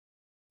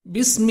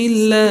بسم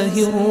الله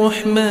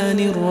الرحمن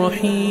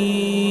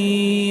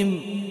الرحيم.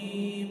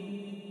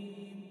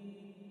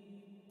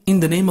 In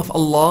the name of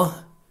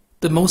Allah,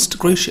 the most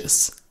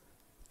gracious,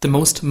 the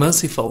most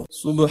merciful.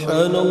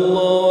 سبحان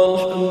الله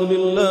الحمد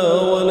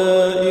لله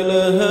ولا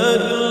إله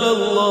إلا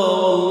الله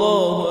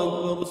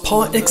والله أكبر.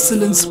 Par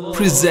excellence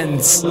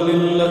presents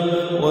ولا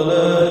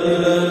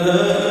إله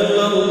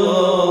إلا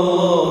الله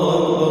والله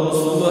أكبر.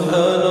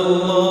 سبحان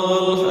الله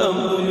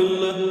الحمد لله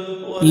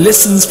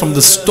lessons from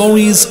the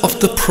stories of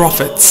the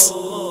prophets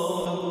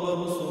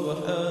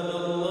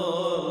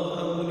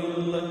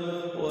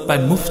by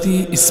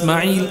Mufti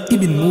Ismail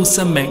ibn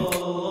Musa Menk.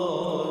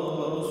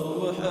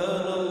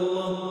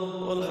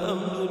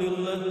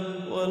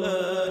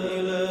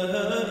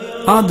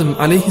 Aadam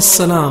alayhi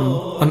salam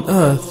on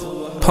earth,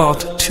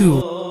 part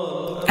 2.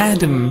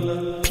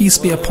 Aadam, peace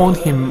be upon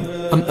him,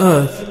 on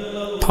earth,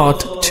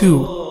 part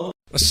 2.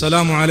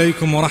 السلام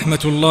عليكم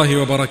ورحمة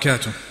الله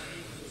وبركاته.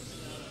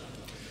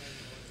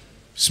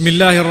 بسم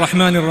الله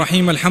الرحمن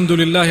الرحيم. الحمد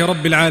لله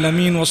رب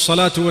العالمين،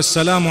 والصلاة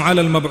والسلام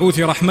على المبعوث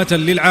رحمة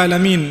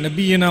للعالمين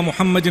نبينا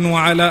محمد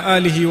وعلى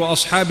آله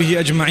وأصحابه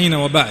أجمعين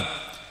وبعد.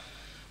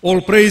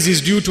 All praise is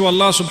due to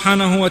Allah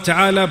subhanahu wa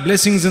ta'ala.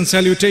 Blessings and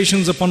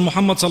salutations upon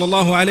Muhammad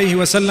sallallahu alayhi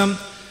wa sallam.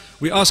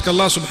 We ask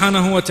Allah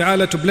subhanahu wa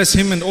ta'ala to bless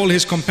him and all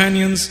his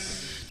companions,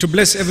 to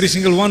bless every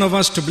single one of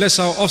us, to bless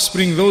our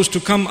offspring, those to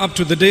come up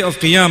to the day of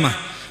Qiyamah.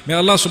 May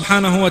Allah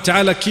subhanahu wa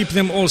ta'ala keep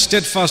them all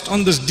steadfast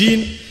on this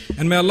deen,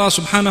 and may Allah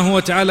subhanahu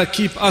wa ta'ala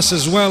keep us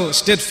as well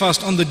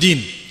steadfast on the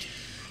deen.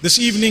 This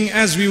evening,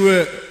 as we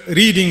were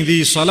reading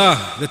the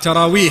salah, the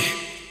taraweeh,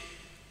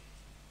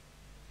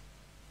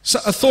 so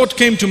a thought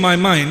came to my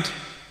mind,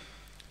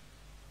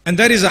 and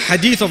that is a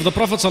hadith of the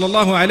Prophet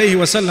sallallahu alayhi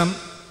wa sallam,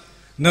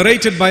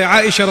 narrated by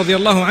Aisha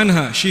radiallahu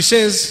anha. She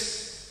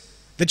says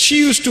that she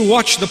used to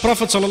watch the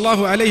Prophet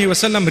sallallahu alayhi wa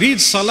sallam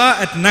read salah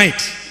at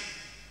night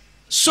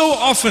so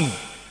often,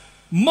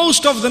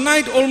 most of the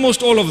night,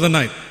 almost all of the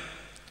night,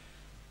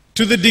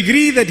 to the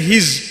degree that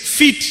his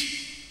feet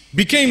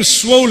became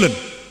swollen.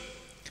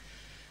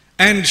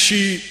 And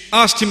she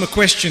asked him a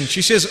question.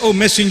 She says, "O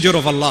Messenger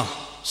of Allah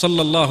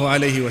sallallahu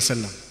alayhi wa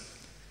sallam,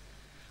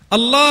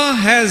 Allah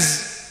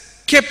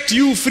has kept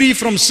you free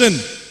from sin,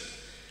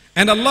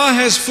 and Allah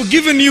has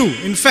forgiven you.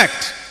 In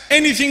fact,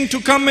 anything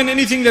to come and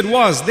anything that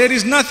was, there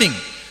is nothing.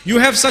 You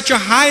have such a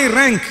high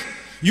rank.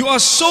 You are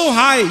so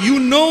high, you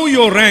know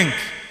your rank.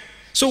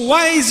 So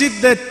why is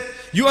it that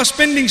you are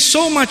spending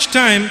so much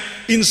time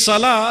in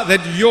salah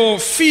that your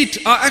feet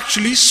are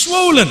actually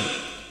swollen?"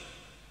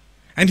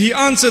 And he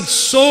answered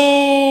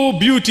so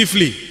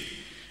beautifully.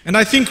 And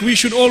I think we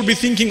should all be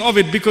thinking of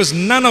it, because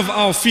none of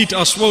our feet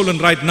are swollen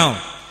right now.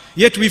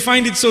 Yet we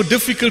find it so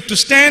difficult to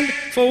stand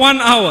for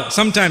 1 hour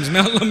sometimes. May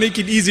Allah make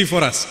it easy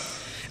for us.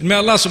 And may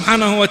Allah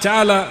subhanahu wa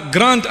ta'ala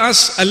grant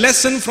us a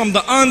lesson from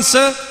the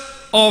answer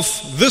of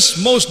this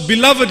most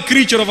beloved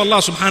creature of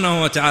Allah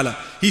subhanahu wa ta'ala.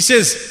 He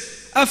says,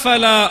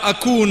 "Afala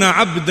akuna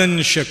abdan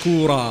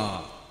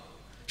shakura."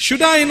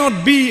 Should I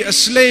not be a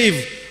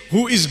slave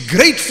who is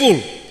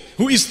grateful,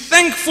 who is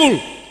thankful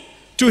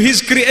to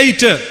his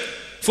creator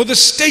for the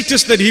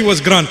status that he was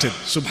granted?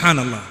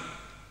 Subhanallah.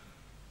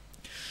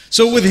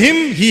 So with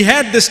him, he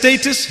had the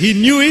status, he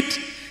knew it,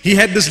 he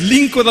had this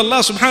link with Allah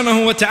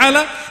subhanahu wa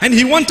ta'ala, and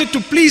he wanted to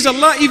please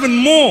Allah even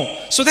more.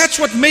 So that's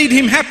what made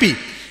him happy.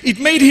 It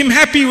made him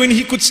happy when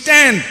he could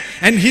stand,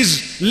 and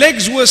his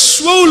legs were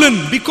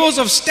swollen because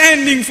of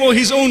standing for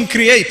his own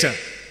creator.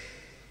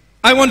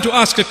 I want to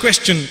ask a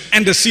question,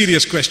 and a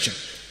serious question.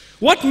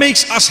 What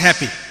makes us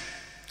happy?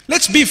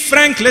 Let's be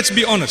frank, let's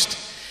be honest.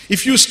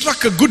 If you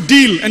struck a good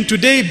deal and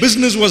today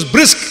business was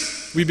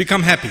brisk, we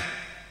become happy.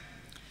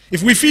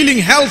 If we're feeling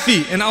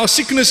healthy and our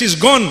sickness is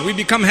gone, we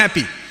become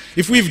happy.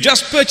 If we've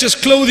just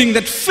purchased clothing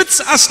that fits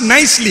us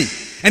nicely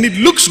and it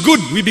looks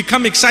good, we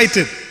become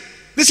excited.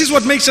 This is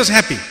what makes us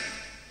happy.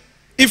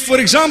 If, for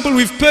example,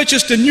 we've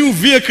purchased a new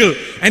vehicle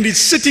and it's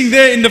sitting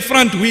there in the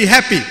front, we're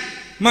happy.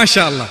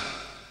 MashaAllah.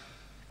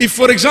 If,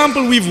 for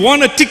example, we've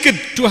won a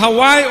ticket to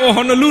Hawaii or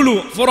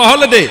Honolulu for a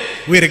holiday,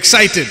 we're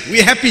excited,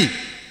 we're happy.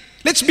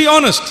 Let's be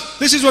honest,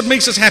 this is what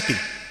makes us happy.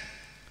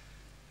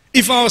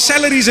 If our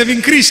salaries have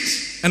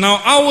increased and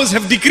our hours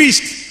have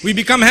decreased, we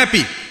become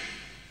happy.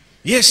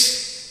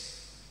 Yes.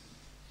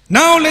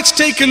 Now let's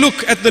take a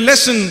look at the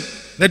lesson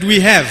that we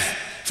have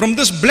from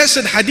this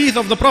blessed hadith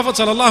of the Prophet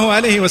sallallahu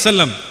alaihi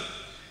wasallam.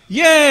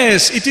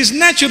 Yes, it is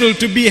natural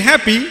to be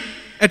happy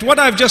at what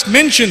I've just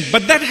mentioned,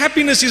 but that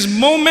happiness is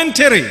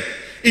momentary.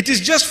 It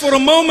is just for a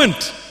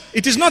moment.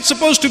 It is not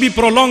supposed to be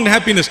prolonged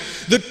happiness.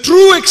 The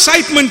true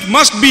excitement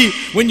must be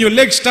when your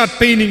legs start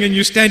paining and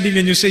you're standing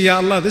and you say, "Ya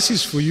Allah, this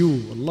is for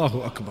you."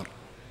 Allahu Akbar.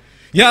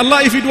 Ya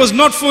Allah, if it was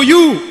not for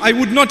you, I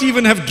would not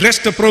even have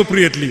dressed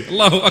appropriately.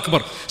 Allahu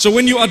Akbar. So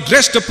when you are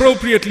dressed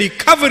appropriately,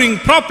 covering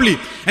properly,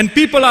 and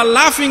people are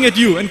laughing at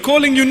you and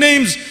calling you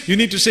names, you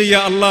need to say,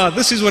 "Ya Allah,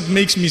 this is what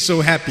makes me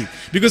so happy.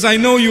 Because I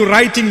know you're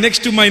writing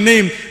next to my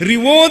name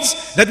rewards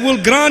that will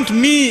grant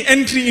me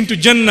entry into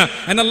Jannah."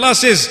 And Allah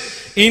says,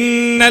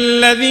 إن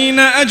الذين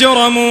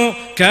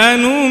أجرموا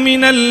كانوا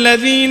من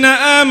الذين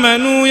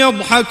آمنوا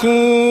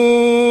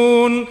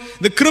يضحكون.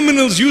 The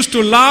criminals used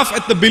to laugh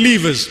at the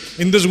believers.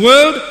 In this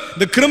world,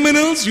 the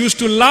criminals used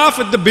to laugh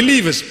at the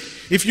believers.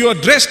 If you are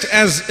dressed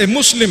as a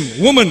Muslim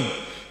woman,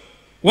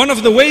 one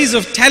of the ways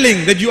of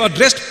telling that you are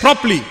dressed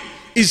properly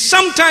is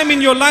sometime in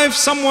your life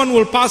someone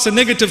will pass a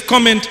negative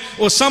comment,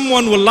 or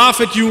someone will laugh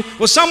at you,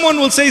 or someone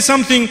will say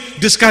something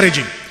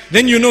discouraging.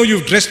 Then you know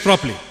you've dressed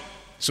properly.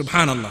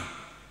 Subhanallah.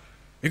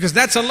 Because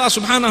that's Allah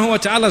subhanahu wa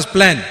ta'ala's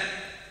plan.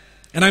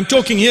 And I'm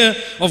talking here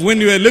of when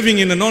we are living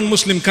in a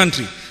non-Muslim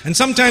country. And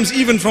sometimes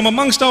even from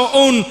amongst our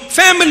own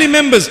family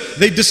members,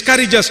 they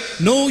discourage us.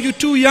 No, you're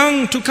too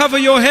young to cover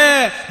your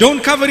hair.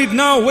 Don't cover it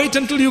now. Wait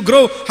until you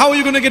grow. How are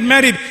you going to get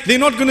married? They're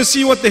not going to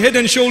see what the head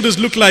and shoulders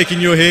look like in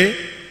your hair.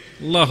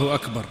 Allahu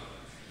Akbar.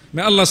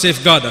 May Allah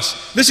safeguard us.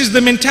 This is the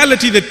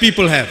mentality that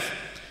people have.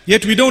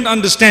 Yet we don't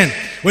understand.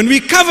 When we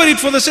cover it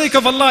for the sake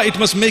of Allah, it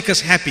must make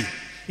us happy.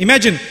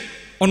 Imagine,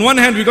 on one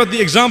hand we got the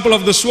example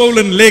of the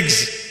swollen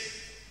legs.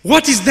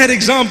 What is that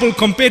example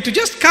compared to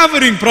just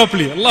covering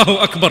properly? Allahu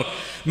Akbar.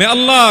 May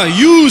Allah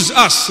use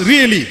us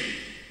really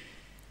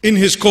in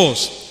His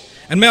cause.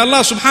 And may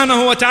Allah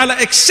subhanahu wa ta'ala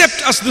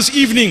accept us this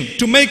evening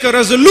to make a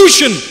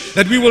resolution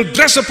that we will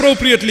dress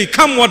appropriately,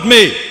 come what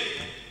may.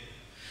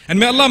 And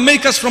may Allah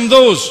make us from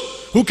those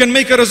who can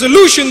make a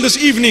resolution this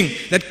evening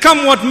that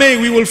come what may,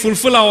 we will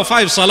fulfill our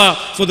 5 salah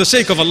for the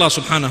sake of Allah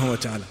subhanahu wa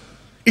ta'ala.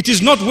 It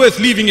is not worth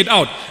leaving it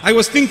out. I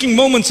was thinking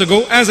moments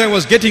ago as I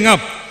was getting up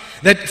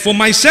that for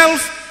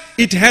myself,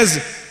 it has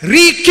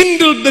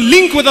rekindled the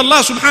link with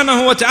Allah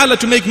subhanahu wa ta'ala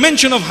to make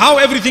mention of how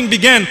everything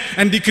began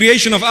and the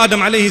creation of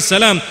Aadam alayhi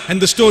salam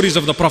and the stories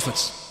of the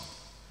prophets.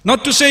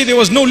 Not to say there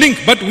was no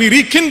link, but we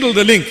rekindled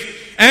the link.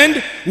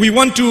 And we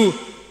want to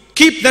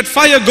keep that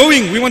fire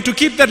going. We want to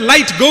keep that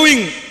light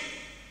going.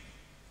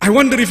 I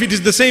wonder if it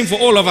is the same for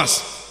all of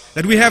us.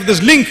 That we have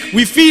this link,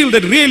 we feel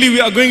that really we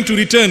are going to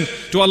return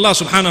to Allah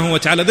subhanahu wa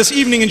ta'ala. This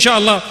evening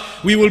inshallah,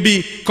 we will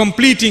be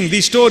completing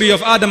the story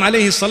of Aadam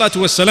alayhi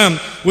salatu wassalam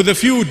with a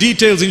few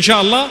details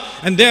inshallah,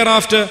 and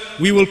thereafter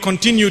we will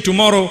continue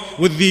tomorrow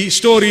with the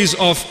stories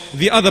of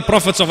the other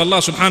prophets of Allah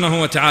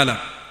subhanahu wa ta'ala.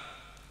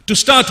 To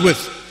start with,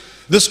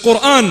 this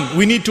Quran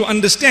we need to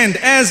understand,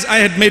 as I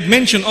had made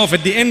mention of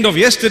at the end of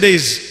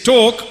yesterday's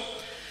talk,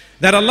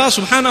 that Allah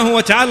subhanahu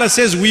wa ta'ala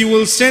says, we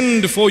will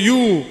send for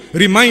you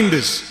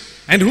reminders.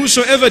 And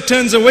whosoever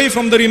turns away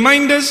from the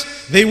reminders,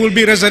 they will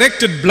be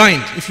resurrected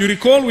blind. If you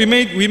recall, we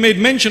made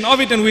mention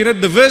of it and we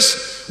read the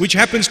verse which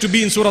happens to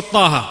be in Surah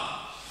Taha.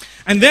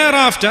 And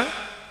thereafter,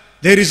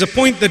 there is a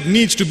point that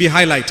needs to be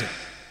highlighted.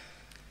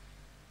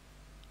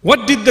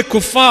 What did the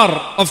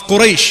kuffar of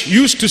Quraysh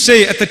used to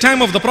say at the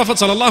time of the Prophet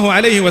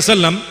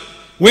ﷺ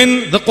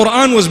when the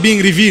Quran was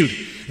being revealed?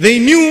 They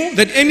knew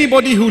that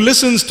anybody who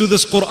listens to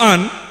this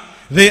Quran,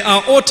 they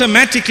are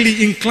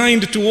automatically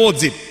inclined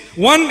towards it.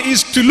 One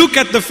is to look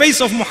at the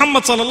face of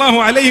Muhammad sallallahu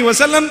alayhi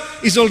wasallam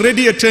is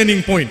already a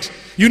turning point.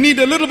 You need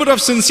a little bit of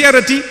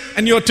sincerity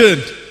and you're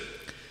turned.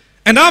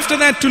 And after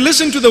that, to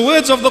listen to the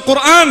words of the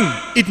Quran,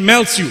 it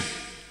melts you.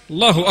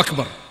 Allahu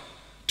Akbar.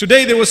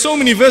 Today there were so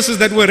many verses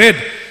that were read,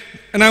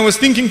 and I was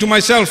thinking to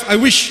myself, I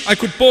wish I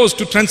could pause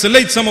to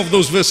translate some of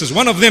those verses.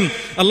 One of them,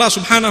 Allah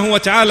subhanahu wa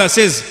ta'ala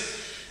says,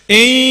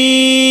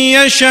 إِن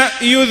يَشَأْ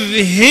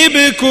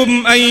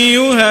يُذْهِبْكُمْ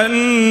أَيُّهَا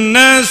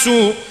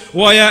النَّاسُ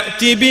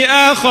وَيَأْتِ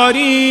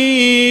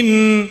بِآخَرِينَ.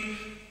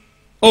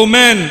 Oh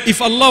man, if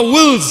Allah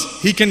wills,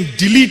 He can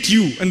delete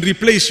you and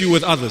replace you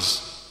with others.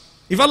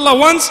 If Allah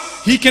wants,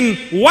 He can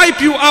wipe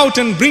you out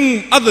and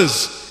bring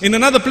others. In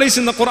another place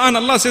in the Quran,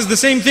 Allah says the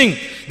same thing.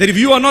 That if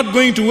you are not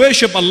going to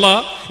worship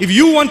Allah, if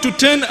you want to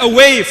turn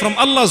away from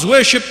Allah's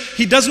worship,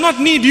 He does not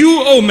need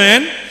you, oh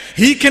man.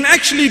 He can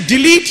actually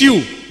delete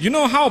you. You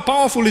know how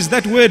powerful is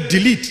that word,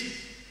 delete?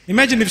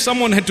 Imagine if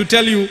someone had to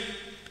tell you,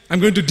 I'm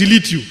going to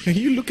delete you. And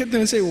you look at them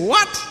and say,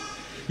 what?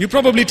 You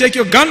probably take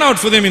your gun out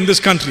for them in this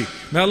country.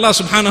 May Allah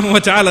subhanahu wa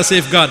ta'ala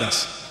safeguard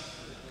us.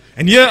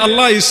 And here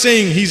Allah is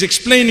saying, He's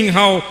explaining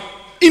how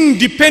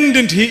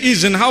independent He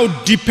is and how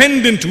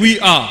dependent we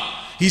are.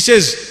 He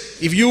says,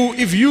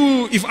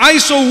 if I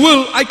so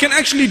will, I can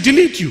actually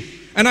delete you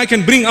and I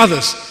can bring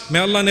others. May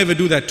Allah never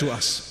do that to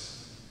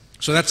us.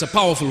 So that's a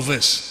powerful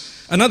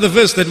verse. Another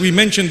verse that we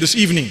mentioned this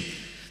evening,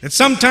 that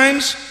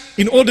sometimes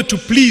in order to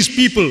please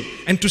people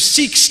and to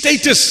seek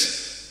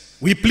status,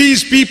 we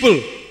please people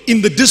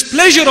in the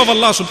displeasure of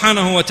Allah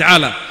subhanahu wa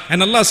ta'ala.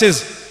 And Allah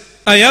says,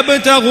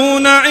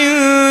 أَيَبْتَغُونَ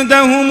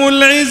عِنْدَهُمُ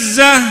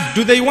الْعِزَّةِ.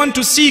 Do they want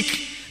to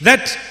seek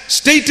that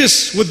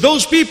status with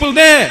those people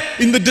there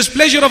in the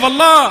displeasure of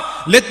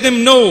Allah? Let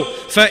them know,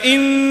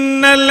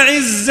 فَإِنَّ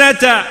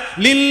الْعِزَّةَ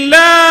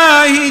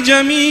لِلَّهِ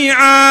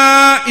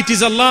جَمِيعًا. It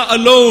is Allah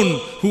alone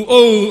who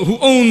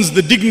owns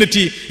the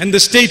dignity and the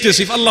status.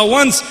 If Allah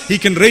wants, He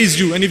can raise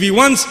you, and if He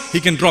wants, He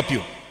can drop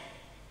you.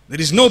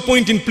 There is no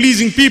point in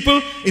pleasing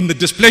people in the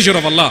displeasure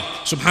of Allah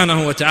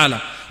subhanahu wa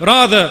ta'ala.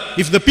 Rather,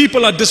 if the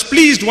people are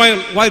displeased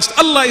whilst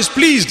Allah is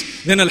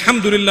pleased, then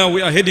alhamdulillah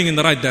we are heading in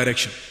the right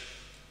direction.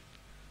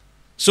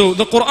 So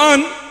the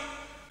Quran,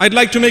 I'd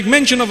like to make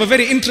mention of a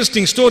very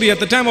interesting story. At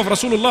the time of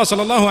Rasulullah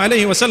sallallahu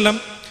alaihi wasallam,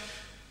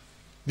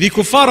 the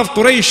kuffar of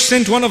Quraysh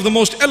sent one of the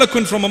most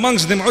eloquent from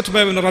amongst them, Utbah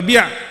ibn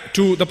Rabi',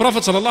 to the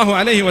Prophet sallallahu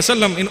alaihi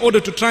wasallam in order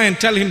to try and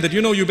tell him that,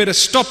 you better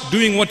stop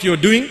doing what you're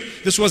doing.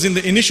 This was in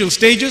the initial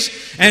stages,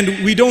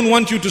 and we don't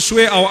want you to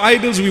swear our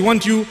idols. We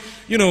want you,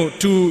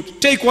 to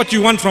take what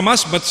you want from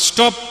us, but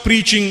stop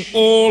preaching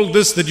all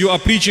this that you are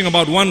preaching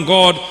about one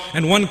God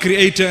and one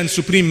creator and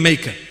supreme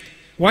maker.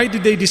 Why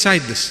did they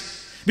decide this?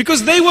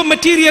 Because they were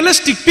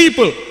materialistic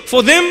people.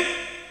 For them,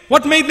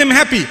 what made them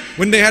happy?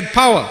 When they had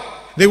power.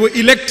 They were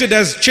elected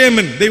as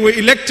chairman. They were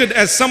elected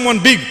as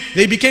someone big.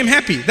 They became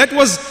happy. That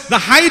was the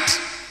height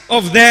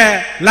of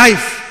their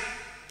life.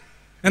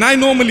 And I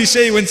normally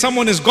say, when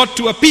someone has got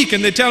to a peak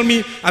and they tell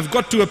me, I've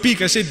got to a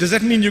peak, I say, does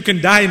that mean you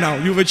can die now?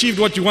 You've achieved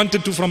what you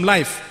wanted to from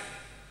life.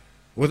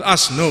 With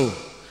us, no.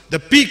 The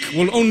peak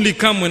will only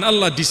come when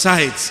Allah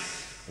decides.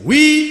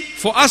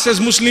 For us as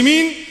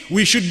Muslimin,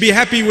 we should be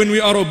happy when we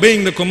are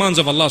obeying the commands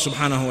of Allah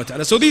subhanahu wa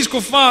ta'ala. So these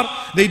kuffar,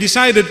 they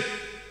decided,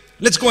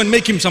 let's go and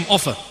make him some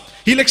offer.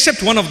 He'll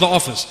accept one of the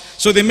offers.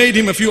 So they made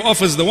him a few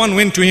offers. The one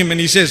went to him and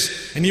he says,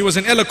 and he was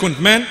an eloquent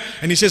man,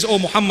 and he says, "Oh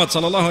Muhammad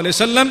sallallahu alayhi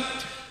wasallam,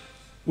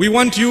 we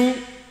want you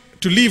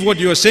to leave what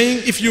you are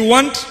saying. If you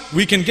want,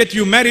 we can get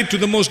you married to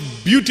the most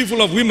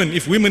beautiful of women,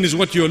 if women is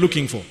what you are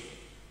looking for."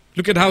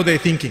 Look at how they're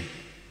thinking.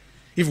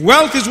 If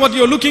wealth is what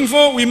you're looking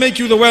for, we make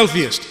you the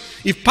wealthiest.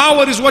 If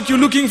power is what you're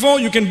looking for,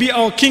 you can be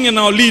our king and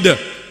our leader.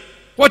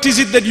 What is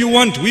it that you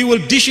want? We will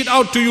dish it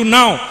out to you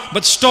now,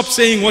 but stop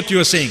saying what you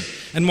are saying.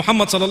 And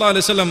Muhammad sallallahu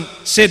alaihi wasallam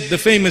said the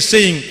famous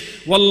saying,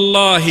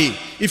 "Wallahi,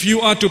 if you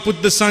are to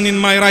put the sun in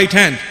my right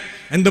hand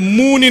and the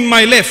moon in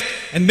my left,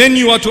 and then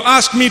you are to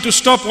ask me to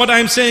stop what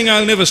I'm saying,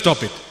 I'll never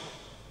stop it."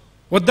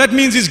 What that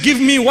means is, give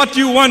me what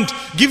you want.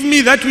 Give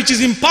me that which is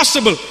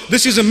impossible.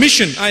 This is a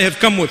mission I have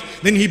come with.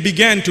 Then he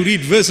began to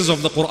read verses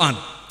of the Quran.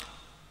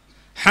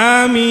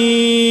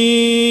 Hamim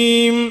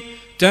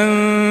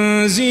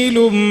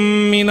tanzilum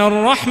minar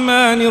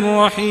rahmanir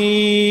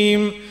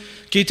rahim.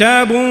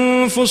 كتاب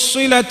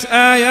فصلت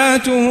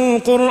آياته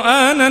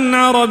قرآنا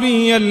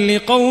عربيا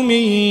لقوم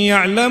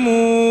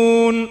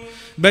يعلمون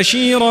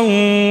بشيرا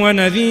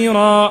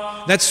ونذيرا.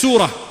 That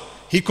surah,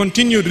 he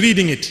continued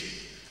reading it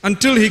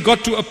until he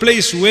got to a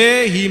place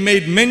where he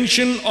made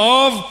mention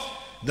of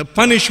the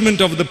punishment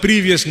of the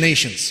previous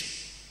nations.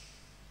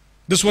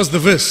 This was the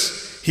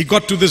verse. He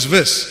got to this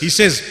verse. He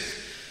says,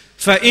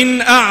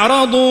 فَإِنْ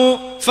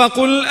أَعْرَضُوا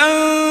فَقُلْ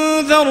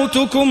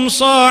أَنذَرْتُكُمْ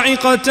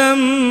صَاعِقَةً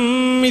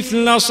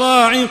مِثْلَ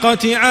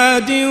صَاعِقَةِ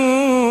عَادٍ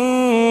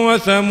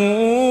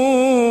وَثَمُودٍ.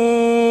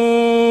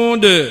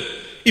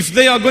 If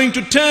they are going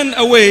to turn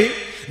away,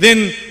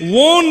 then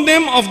warn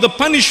them of the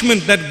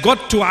punishment that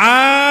got to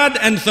Aad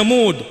and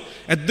Thamud.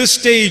 At this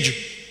stage,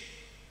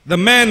 the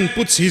man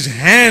puts his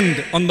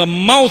hand on the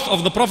mouth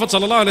of the Prophet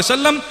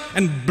ﷺ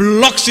and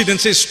blocks it and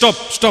says, "Stop,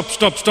 stop,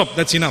 stop, stop,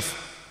 that's enough."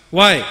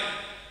 Why?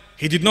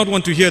 He did not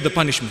want to hear the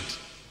punishment.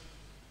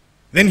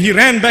 Then he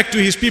ran back to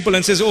his people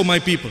and says, "Oh my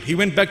people." He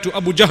went back to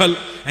Abu Jahl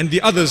and the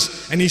others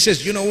and he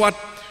says, "You know what?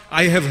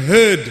 I have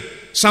heard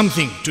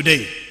something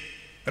today.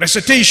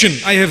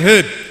 Recitation I have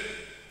heard.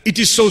 It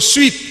is so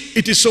sweet,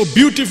 it is so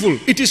beautiful,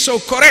 it is so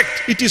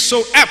correct, it is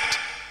so apt.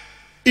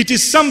 It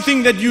is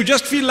something that you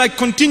just feel like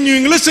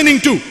continuing listening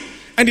to.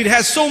 And it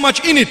has so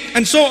much in it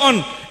and so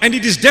on. And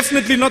it is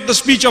definitely not the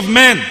speech of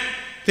man."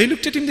 They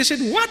looked at him, they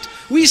said, "What?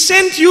 We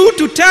sent you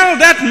to tell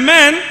that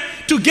man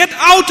to get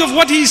out of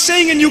what he's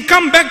saying, and you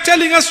come back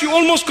telling us you're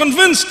almost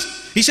convinced."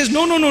 He says,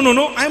 No,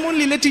 I'm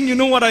only letting you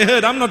know what I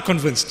heard. I'm not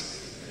convinced."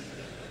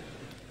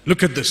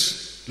 Look at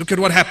this. Look at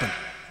what happened.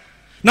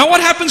 Now what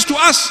happens to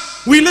us?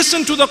 We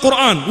listen to the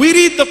Quran. We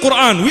read the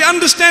Quran. We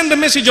understand the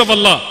message of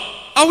Allah.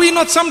 Are we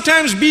not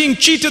sometimes being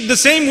cheated the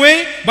same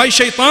way by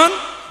shaitan?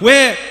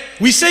 Where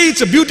we say it's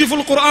a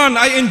beautiful Quran,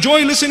 I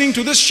enjoy listening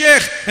to this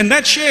sheikh and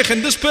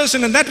this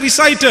person and that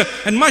reciter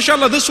and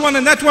mashallah this one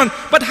and that one.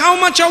 But how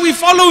much are we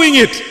following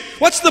it?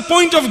 What's the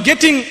point of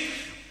getting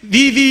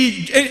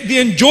the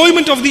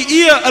enjoyment of the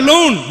ear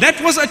alone?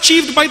 That was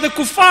achieved by the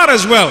kuffar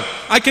as well.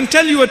 I can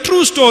tell you a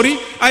true story.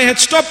 I had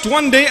stopped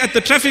one day at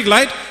the traffic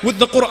light with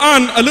the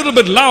Quran a little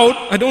bit loud.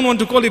 I don't want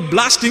to call it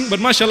blasting, but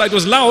mashallah it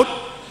was loud.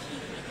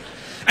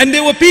 And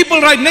there were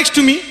people right next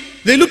to me.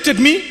 They looked at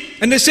me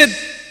and they said,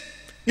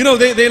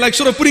 they like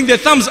sort of putting their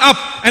thumbs up,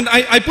 and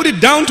I put it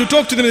down to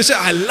talk to them. They said,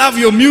 "I love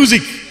your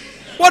music."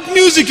 What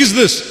music is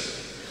this?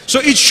 So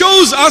it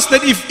shows us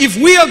that if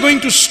we are going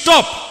to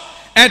stop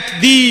at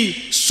the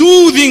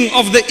soothing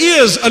of the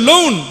ears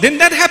alone, then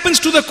that happens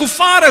to the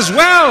kuffar as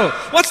well.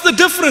 What's the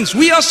difference?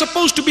 We are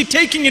supposed to be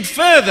taking it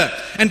further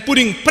and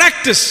putting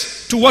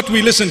practice to what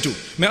we listen to.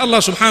 May Allah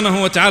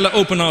subhanahu wa ta'ala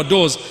open our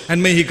doors,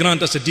 and may He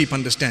grant us a deep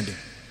understanding.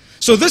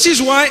 So this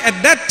is why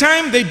at that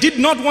time they did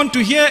not want to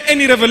hear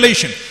any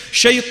revelation.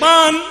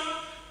 Shaitan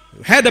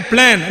had a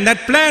plan, and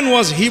that plan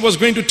was he was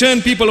going to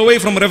turn people away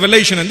from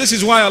revelation. And this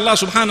is why Allah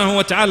subhanahu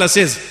wa ta'ala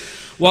says,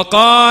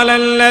 وَقَالَ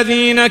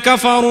الَّذِينَ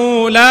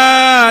كَفَرُوا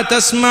لَا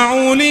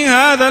تَسْمَعُوا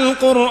لِهَذَا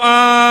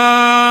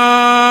الْقُرْآنِ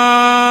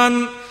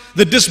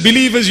The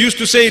disbelievers used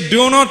to say,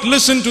 do not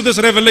listen to this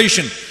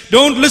revelation.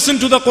 Don't listen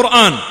to the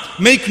Quran.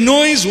 Make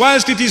noise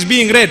whilst it is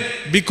being read.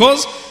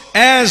 Because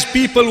as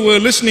people were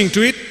listening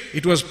to it,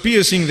 it was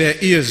piercing their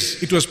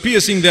ears. It was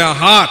piercing their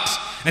hearts.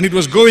 And it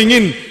was going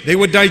in. They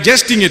were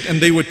digesting it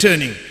and they were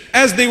turning.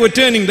 As they were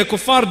turning, the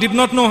kuffar did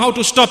not know how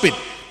to stop it.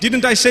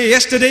 Didn't I say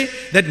yesterday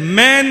that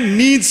man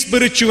needs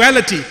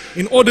spirituality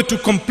in order to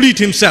complete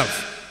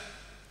himself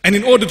and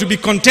in order to be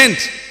content?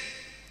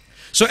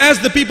 So as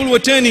the people were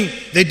turning,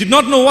 they did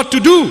not know what to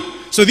do.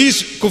 So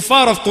these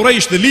kuffar of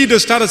Quraysh, the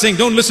leaders, started saying,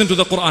 don't listen to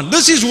the Quran.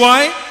 This is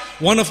why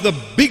one of the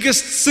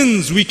biggest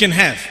sins we can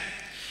have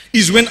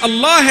is when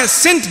Allah has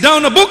sent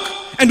down a book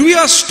and we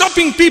are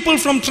stopping people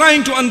from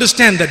trying to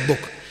understand that book.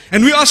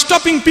 And we are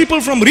stopping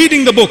people from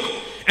reading the book.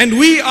 And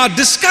we are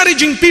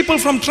discouraging people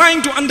from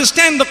trying to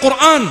understand the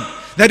Quran.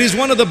 That is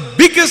one of the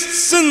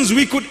biggest sins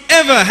we could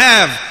ever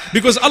have.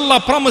 Because Allah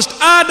promised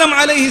Aadam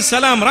alayhi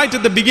salam right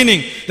at the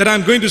beginning that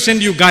I'm going to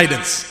send you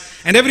guidance.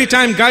 And every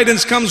time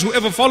guidance comes,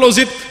 whoever follows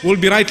it will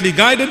be rightly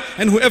guided.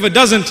 And whoever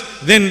doesn't,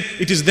 then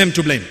it is them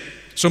to blame.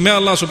 So may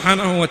Allah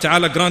subhanahu wa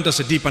ta'ala grant us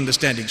a deep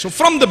understanding. So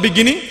from the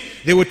beginning,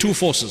 there were two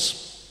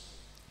forces.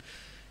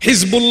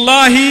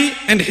 Hizbullahi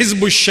and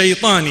Hizbush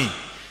Shaytani.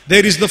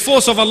 There is the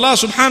force of Allah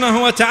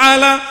subhanahu wa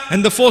ta'ala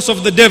and the force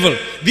of the devil.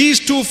 These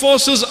two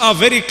forces are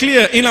very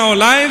clear in our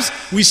lives.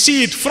 We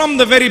see it from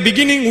the very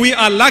beginning. We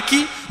are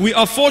lucky, we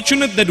are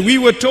fortunate that we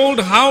were told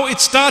how it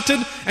started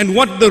and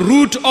what the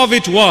root of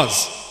it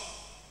was.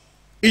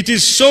 It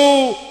is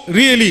so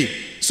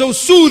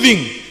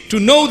soothing to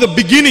know the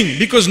beginning,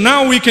 because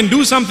now we can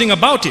do something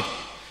about it.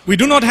 We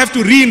do not have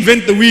to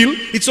reinvent the wheel.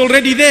 It's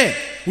already there.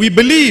 We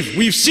believe,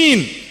 we've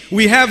seen.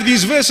 We have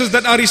these verses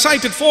that are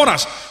recited for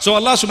us. So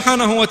Allah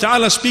subhanahu wa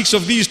ta'ala speaks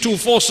of these two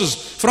forces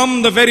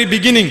from the very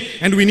beginning,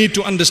 and we need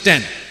to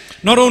understand.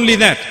 Not only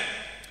that,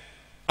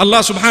 Allah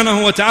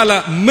subhanahu wa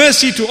ta'ala,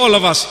 mercy to all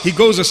of us, He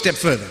goes a step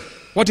further.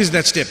 What is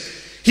that step?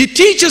 He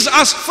teaches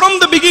us from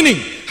the beginning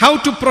how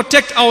to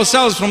protect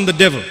ourselves from the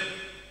devil.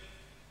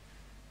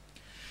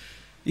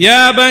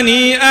 يا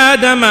بني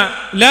آدم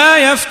لا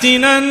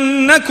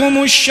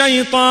يفتننكم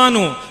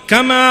الشيطان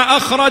كما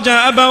أخرج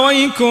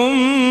أبويكم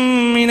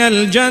من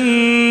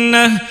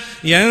الجنة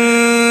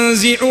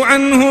ينزع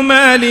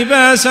عنهما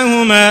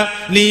لباسهما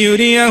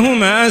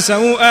ليريهما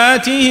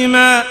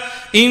سوآتهما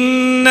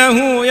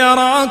إنه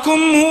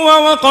يراكم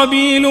هو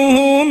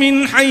وقبيله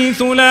من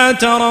حيث لا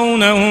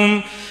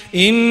ترونهم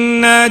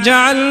إنا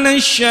جعلنا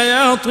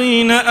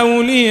الشياطين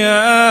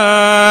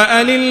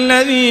أولياء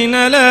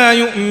للذين لا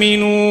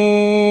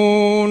يؤمنون.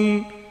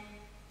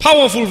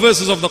 Powerful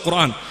verses of the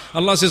Quran.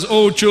 Allah says,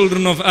 O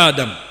children of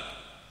Adam,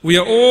 we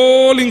are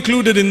all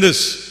included in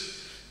this.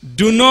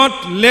 Do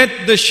not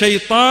let the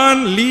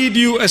shaitan lead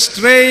you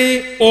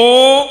astray,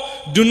 or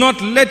do not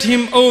let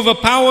him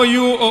overpower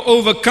you or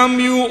overcome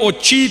you or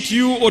cheat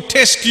you or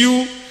test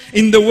you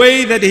in the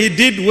way that he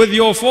did with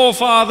your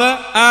forefather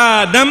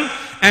Adam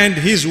and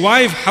his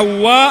wife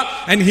Hawa,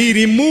 and he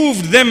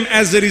removed them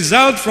as a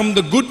result from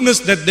the goodness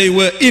that they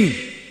were in.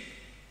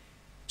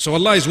 So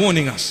Allah is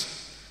warning us.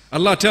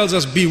 Allah tells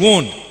us, be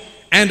warned.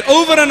 And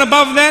over and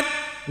above that,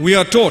 we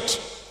are taught.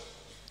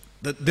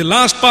 The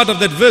last part of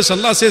that verse,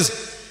 Allah says,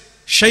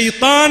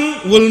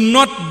 Shaitan will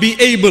not be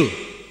able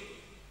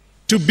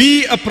to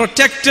be a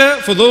protector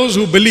for those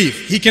who believe.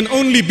 He can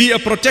only be a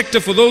protector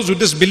for those who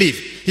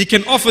disbelieve. He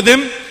can offer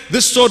them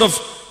this sort of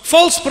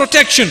false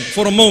protection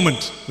for a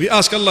moment. We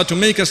ask Allah to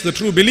make us the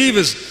true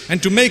believers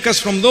and to make us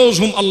from those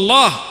whom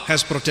Allah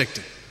has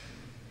protected.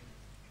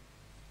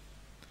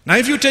 Now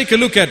if you take a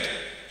look at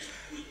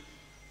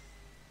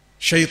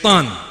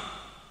Shaitan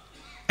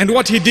and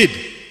what he did,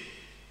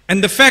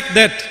 and the fact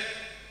that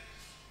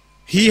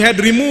he had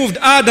removed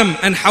Adam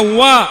and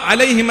Hawa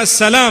alayhim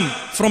as-salam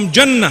from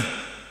Jannah.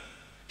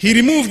 He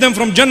removed them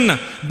from Jannah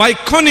by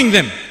conning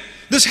them.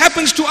 This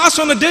happens to us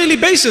on a daily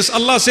basis.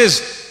 Allah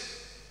says,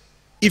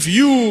 if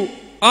you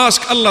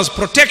ask Allah's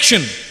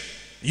protection,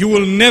 you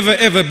will never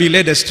ever be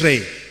led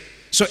astray.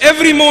 So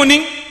every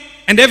morning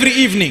and every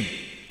evening,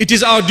 it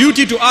is our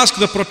duty to ask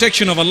the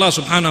protection of Allah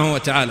subhanahu wa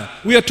ta'ala.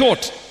 We are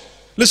taught.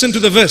 Listen to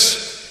the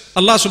verse.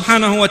 Allah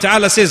subhanahu wa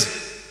ta'ala says,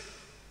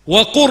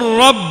 وَقُلْ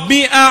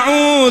رَبِّ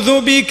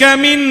أَعُوذُ بِكَ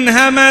مِنْ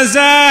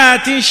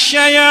هَمَزَاتِ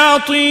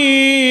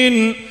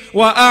الشَّيَاطِينِ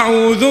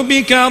وَأَعُوذُ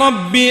بِكَ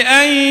رَبِّ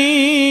أَنْ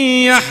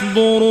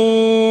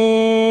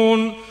يَحْضُرُونَ.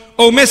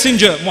 O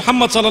Messenger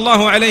Muhammad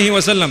sallallahu alayhi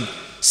wasallam,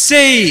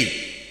 say,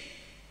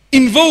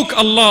 invoke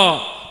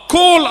Allah,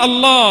 call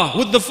Allah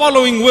with the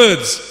following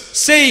words.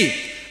 Say,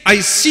 I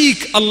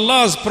seek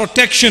Allah's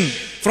protection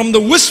from the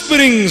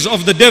whisperings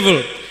of the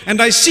devil,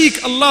 and I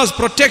seek Allah's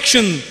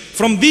protection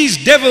from these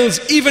devils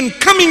even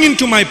coming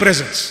into my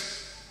presence.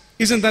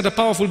 Isn't that a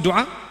powerful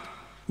dua?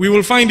 We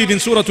will find it in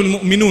Surah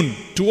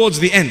Al-Mu'minun towards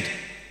the end.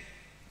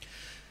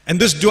 And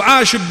this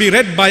dua should be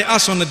read by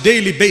us on a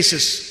daily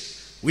basis.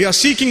 We are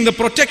seeking the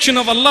protection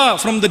of Allah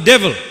from the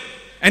devil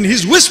and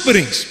his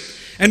whisperings.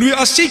 And we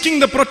are seeking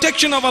the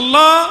protection of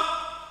Allah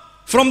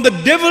from the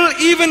devil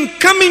even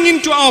coming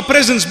into our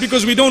presence,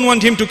 because we don't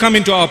want him to come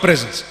into our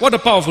presence. What a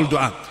powerful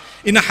dua.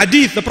 In a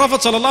hadith, the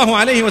Prophet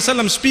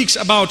ﷺ speaks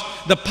about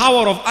the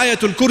power of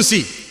Ayatul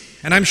Kursi.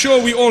 And I'm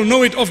sure we all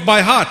know it off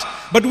by heart.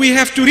 But we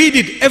have to read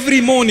it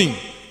every morning,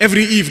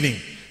 every evening.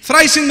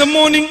 Thrice in the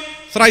morning,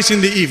 thrice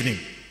in the evening.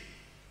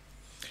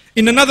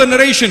 In another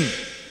narration,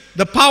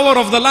 the power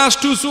of the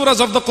last two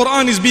surahs of the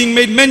Quran is being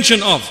made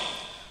mention of.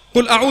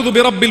 قُلْ أَعُوذُ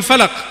بِرَبِّ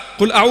الْفَلَقِ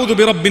قُلْ أَعُوذُ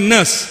بِرَبِّ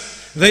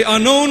النَّاسِ. They are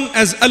known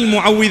as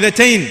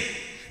Al-Mu'awwidhatayn.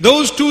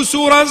 Those two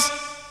surahs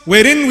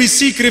wherein we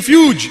seek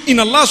refuge in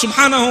Allah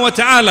subhanahu wa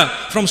ta'ala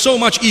from so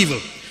much evil.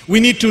 We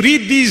need to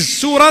read these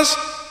surahs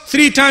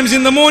 3 times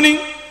in the morning,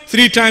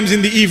 3 times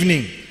in the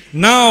evening.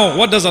 Now,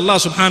 what does Allah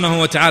subhanahu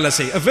wa ta'ala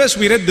say? A verse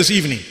we read this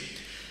evening.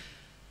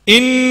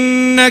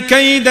 إِنَّ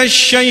كَيْدَ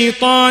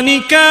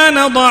الشَّيْطَانِ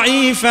كَانَ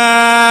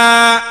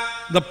ضَعِيفًا.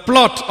 The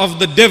plot of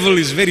the devil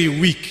is very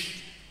weak.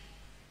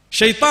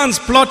 Shaitan's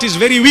plot is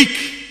very weak.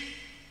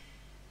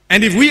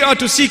 And if we are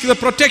to seek the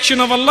protection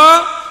of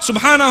Allah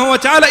subhanahu wa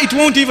ta'ala, it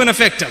won't even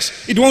affect us.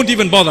 It won't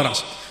even bother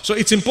us. So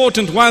it's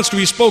important, whilst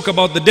we spoke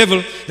about the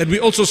devil, that we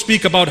also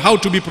speak about how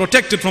to be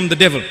protected from the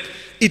devil.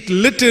 It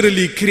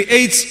literally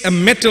creates a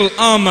metal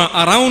armor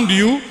around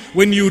you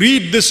when you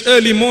read this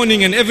early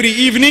morning and every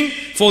evening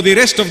for the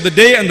rest of the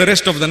day and the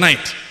rest of the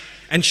night.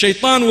 And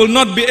shaitan will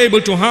not be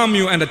able to harm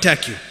you and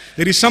attack you.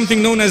 There is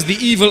something known as the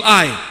evil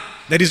eye,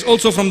 that is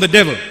also from the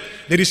devil.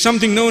 There is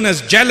something known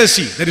as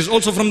jealousy, that is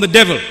also from the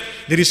devil.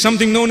 There is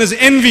something known as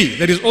envy,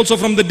 that is also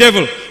from the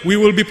devil. We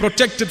will be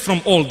protected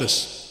from all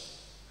this.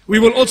 We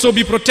will also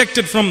be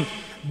protected from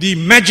the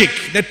magic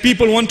that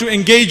people want to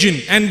engage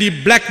in, and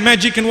the black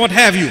magic and what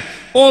have you.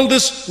 All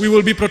this we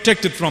will be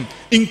protected from,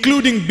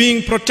 including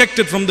being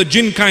protected from the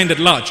jinn kind at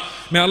large.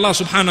 May Allah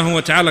subhanahu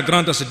wa ta'ala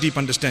grant us a deep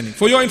understanding.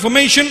 For your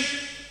information,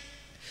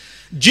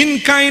 jinn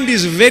kind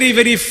is very,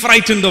 very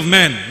frightened of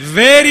man.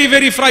 Very,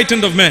 very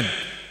frightened of man.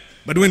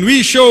 But when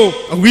we show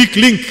a weak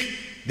link,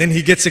 then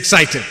he gets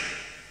excited.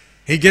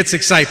 He gets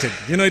excited.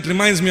 You know, it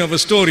reminds me of a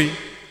story.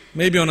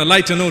 Maybe on a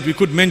lighter note, we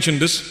could mention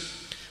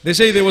this. They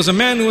say there was a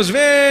man who was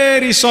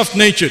very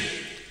soft-natured.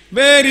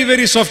 Very,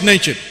 very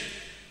soft-natured.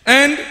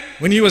 And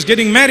when he was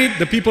getting married,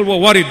 the people were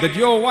worried that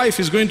your wife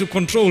is going to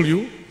control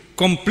you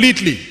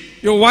completely.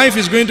 Your wife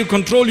is going to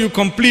control you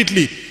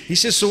completely. He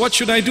says, so what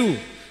should I do?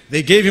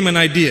 They gave him an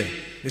idea.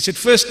 They said,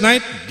 first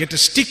night, get a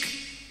stick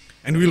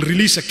and we'll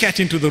release a cat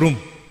into the room.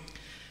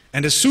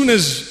 And as soon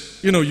as,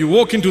 you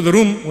walk into the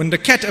room, when the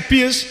cat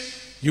appears,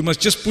 you must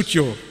just put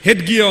your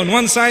headgear on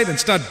one side and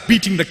start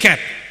beating the cat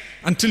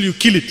until you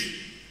kill it.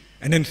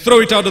 And then throw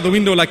it out of the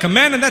window like a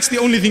man, and that's the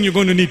only thing you're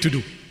going to need to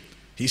do.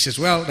 He says,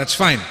 well, that's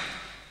fine.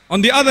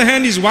 On the other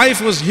hand, his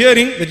wife was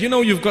hearing that,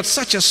 you've got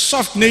such a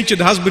soft-natured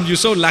husband, you're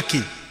so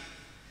lucky.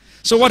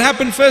 So what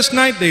happened first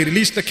night? They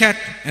released the cat,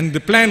 and the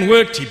plan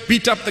worked. He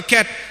beat up the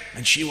cat,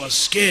 and she was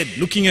scared,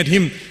 looking at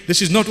him.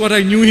 This is not what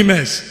I knew him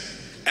as.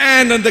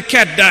 And then the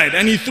cat died,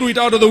 and he threw it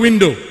out of the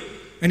window.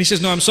 And he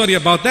says, no, I'm sorry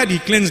about that. He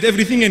cleansed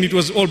everything, and it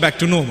was all back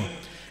to normal.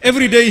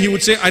 Every day he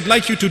would say, I'd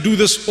like you to do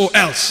this, or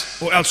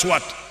else. Or else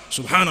what?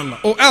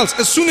 Subhanallah. Or else.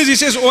 As soon as he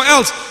says, or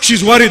else,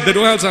 she's worried that,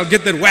 or else I'll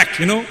get that whack,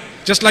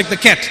 just like the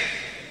cat.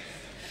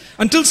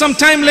 Until some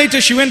time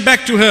later, she went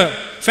back to her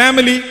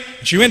family,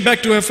 she went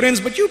back to her friends,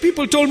 but you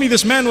people told me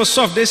this man was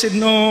soft. They said,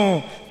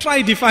 no,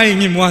 try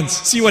defying him once,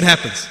 see what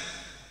happens.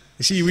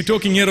 You see, we're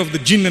talking here of the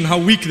jinn and how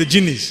weak the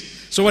jinn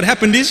is. So what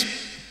happened is,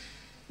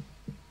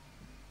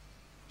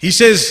 he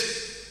says,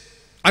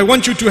 I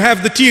want you to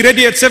have the tea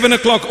ready at 7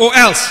 o'clock, or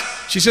else.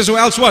 She says, or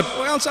else what?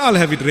 Or else I'll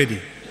have it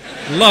ready.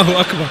 Allahu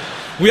Akbar.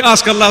 We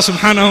ask Allah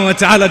subhanahu wa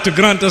ta'ala to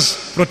grant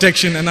us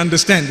protection and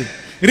understanding.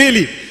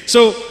 Really.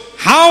 So,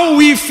 how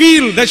we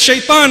feel that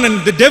shaitan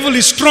and the devil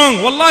is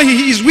strong, wallahi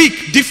he is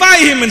weak. Defy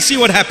him and see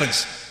what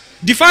happens.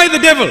 Defy the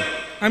devil.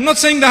 I'm not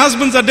saying the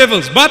husbands are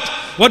devils, but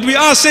what we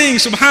are saying,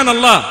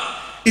 subhanallah,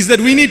 is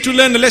that we need to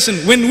learn a lesson.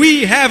 When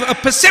we have a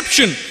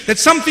perception that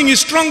something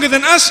is stronger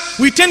than us,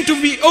 we tend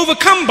to be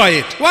overcome by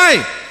it.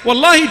 Why?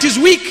 Wallahi, it is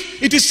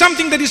weak. It is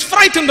something that is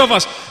frightened of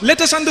us.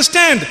 Let us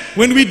understand,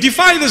 when we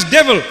defy this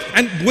devil,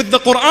 and with the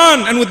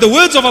Quran and with the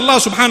words of Allah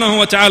subhanahu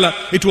wa ta'ala,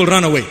 it will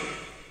run away.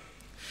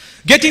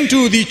 Getting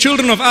to the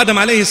children of Adam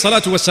alayhi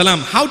salatu wasalam,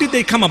 how did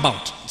they come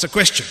about? It's a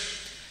question.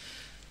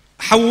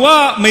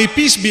 Hawa, may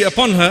peace be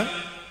upon her,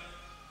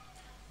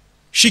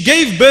 she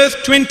gave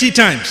birth 20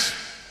 times.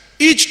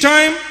 Each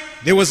time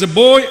there was a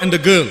boy and a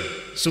girl.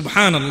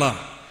 Subhanallah.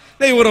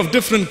 They were of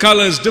different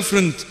colors,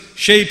 different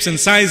shapes and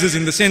sizes,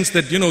 in the sense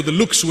that, the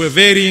looks were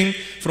varying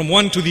from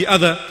one to the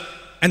other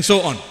and so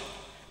on.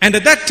 And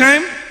at that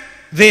time,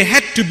 they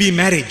had to be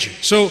marriage.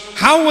 So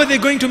how were they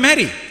going to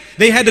marry?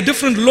 They had a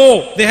different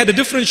law. They had a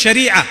different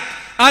sharia.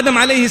 Adam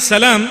alayhi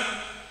salam,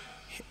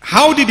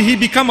 how did he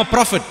become a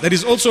prophet? That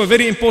is also a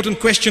very important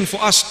question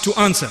for us to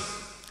answer.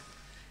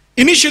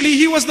 Initially,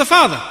 he was the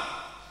father.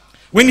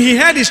 When he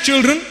had his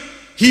children,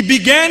 he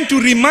began to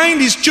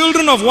remind his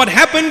children of what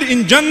happened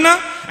in Jannah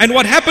and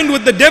what happened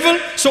with the devil.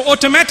 So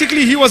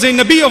automatically he was a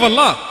Nabi of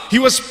Allah. He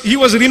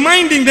was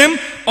reminding them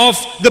of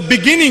the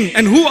beginning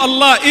and who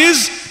Allah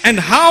is and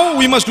how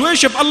we must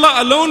worship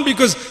Allah alone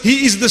because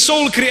He is the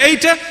sole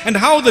creator, and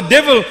how the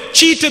devil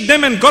cheated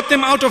them and got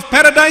them out of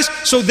paradise.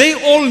 So they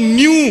all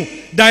knew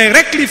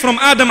directly from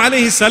Adam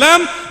alayhi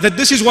salam that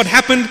this is what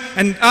happened,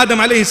 and Adam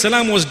alayhi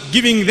salam was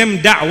giving them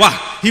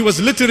da'wah. He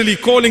was literally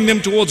calling them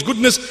towards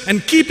goodness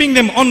and keeping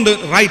them on the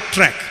right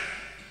track.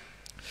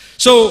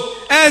 So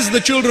as the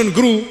children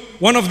grew,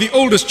 one of the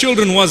oldest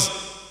children was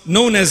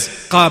known as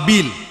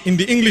Qabil, in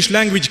the English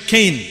language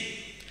Cain.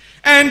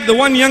 And the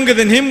one younger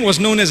than him was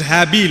known as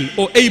Habil,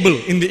 or Abel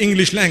in the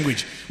English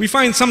language. We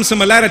find some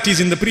similarities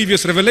in the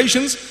previous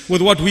revelations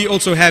with what we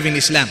also have in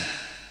Islam.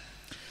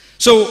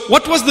 So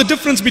what was the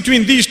difference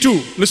between these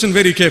two? Listen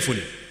very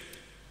carefully.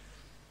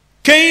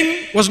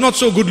 Cain was not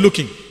so good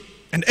looking,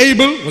 and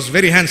Abel was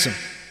very handsome.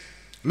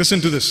 Listen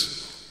to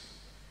this.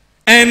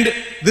 And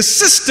the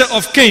sister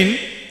of Cain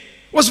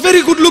was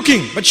very good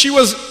looking, but she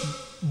was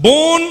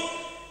born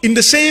in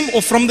the same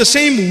or from the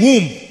same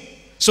womb.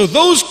 So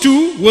those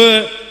two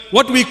were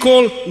what we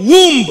call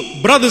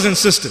womb brothers and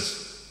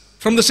sisters,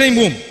 from the same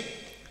womb.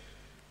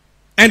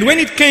 And when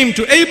it came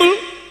to Abel,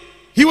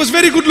 he was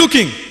very good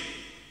looking,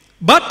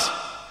 but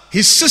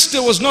his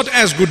sister was not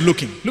as good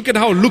looking. Look at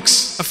how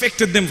looks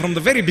affected them from the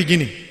very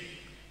beginning.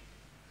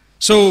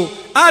 So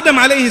Adam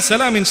alayhi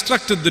salam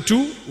instructed the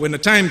two when the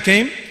time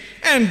came,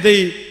 and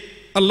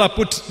Allah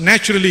put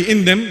naturally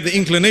in them the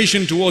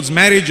inclination towards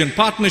marriage and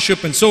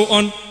partnership and so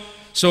on.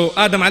 So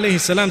Adam alayhi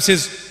salam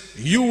says,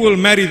 you will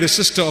marry the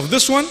sister of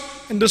this one,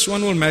 and this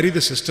one will marry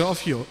the sister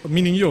of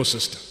meaning your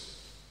sister.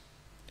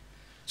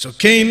 So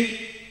Cain,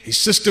 his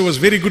sister was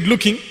very good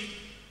looking.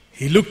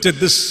 He looked at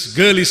this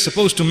girl he's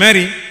supposed to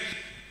marry,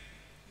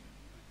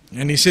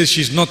 and he says,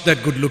 she's not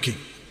that good looking.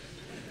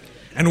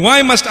 And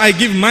why must I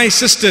give my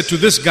sister to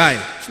this guy?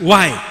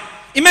 Why?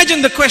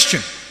 Imagine the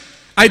question.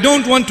 I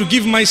don't want to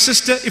give my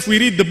sister. If we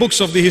read the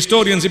books of the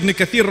historians, Ibn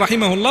Kathir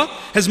rahimahullah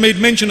has made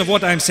mention of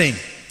what I'm saying.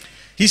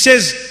 He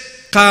says,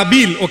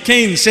 Qabil or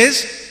Cain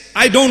says,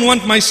 I don't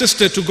want my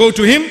sister to go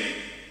to him,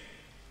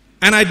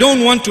 and I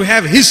don't want to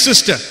have his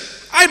sister.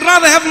 I'd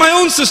rather have my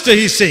own sister,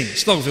 he's saying.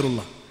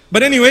 Astaghfirullah.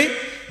 But anyway,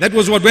 that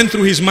was what went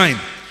through his mind.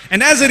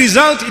 And as a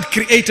result, it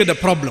created a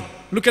problem.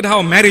 Look at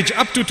how marriage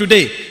up to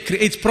today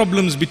creates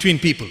problems between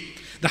people.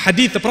 The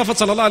hadith, the Prophet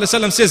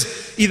ﷺ says,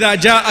 إِذَا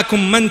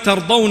جَاءَكُمْ مَنْ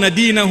تَرْضَوْنَ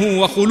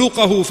دِينَهُ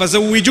وَخُلُقَهُ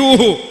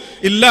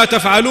فَزَوِّجُوهُ إِلَّا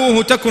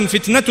تَفْعَلُوهُ تَكُنْ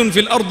فِتْنَةٌ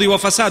فِي الْأَرْضِ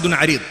وَفَسَادٌ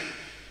عَرِيضٌ.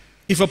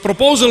 If a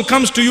proposal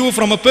comes to you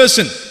from a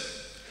person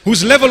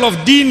whose level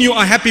of deen you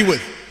are happy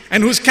with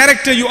and whose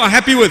character you are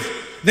happy with,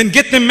 then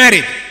get them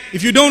married.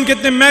 If you don't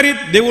get them married,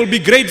 there will be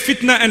great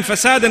fitna and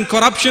fasad and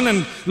corruption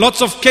and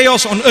lots of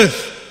chaos on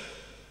earth.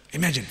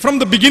 Imagine, from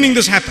the beginning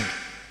this happened.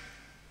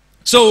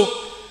 So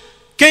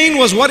Cain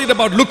was worried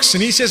about looks,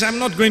 and he says, I'm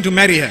not going to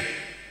marry her.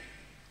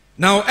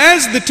 Now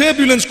as the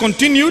turbulence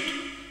continued,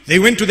 they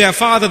went to their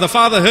father. The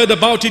father heard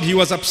about it. He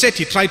was upset.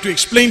 He tried to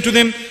explain to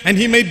them, and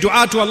he made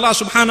dua to Allah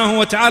subhanahu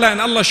wa ta'ala, and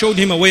Allah showed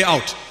him a way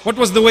out. What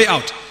was the way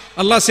out?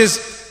 Allah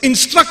says,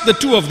 instruct the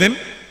two of them.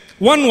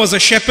 One was a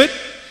shepherd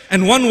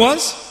and one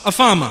was a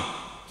farmer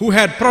who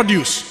had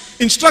produce.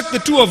 Instruct the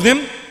two of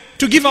them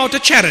to give out a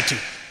charity.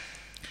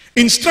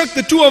 Instruct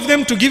the two of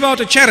them to give out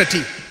a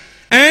charity,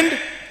 and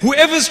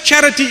whoever's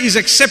charity is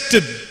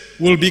accepted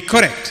will be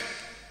correct.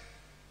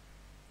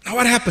 Now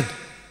what happened?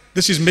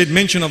 This is made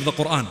mention of the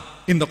Quran.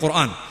 In the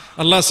Quran,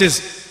 Allah says,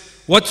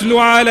 وَاتْلُ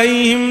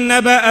عَلَيْهِمْ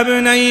نَبَأَ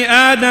ابْنَيْ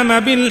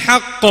آدَمَ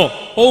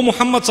بِالْحَقِّ. O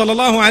Muhammad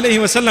sallallahu alayhi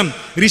wa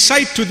sallam,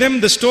 recite to them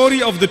the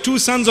story of the two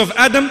sons of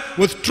Adam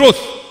with truth.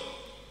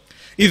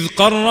 إِذْ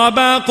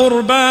قَرَّبَا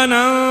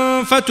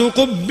قُرْبَانًا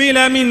فَتُقُبِّلَ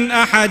مِنْ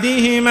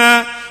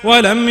أَحَدِهِمَا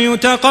وَلَمْ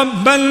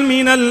يُتَقَبَّلْ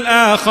مِنَ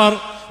الْآخَرِ.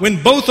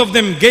 When both of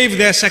them gave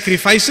their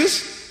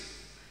sacrifices,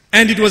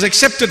 and it was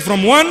accepted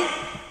from one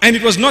and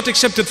it was not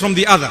accepted from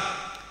the other.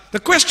 The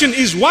question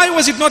is, why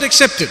was it not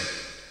accepted?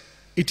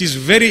 It is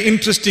very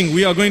interesting.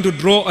 We are going to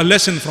draw a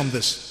lesson from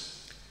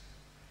this.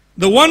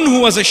 The one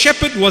who was a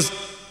shepherd was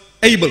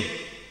Abel.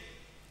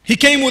 He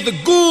came with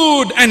a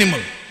good animal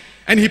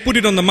and he put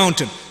it on the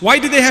mountain. Why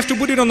did they have to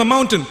put it on the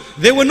mountain?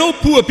 There were no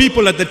poor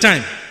people at the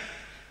time.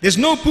 There's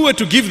no poor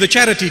to give the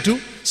charity to.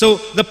 So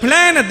the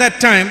plan at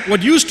that time,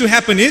 what used to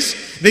happen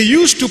is, they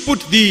used to put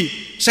the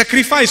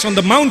sacrifice on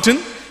the mountain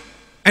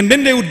and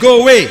then they would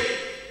go away.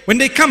 When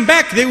they come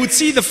back, they would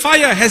see the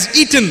fire has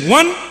eaten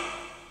one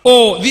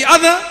or the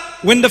other.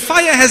 When the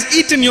fire has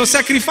eaten your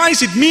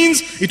sacrifice, it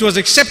means it was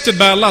accepted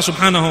by Allah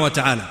subhanahu wa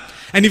ta'ala.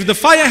 And if the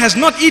fire has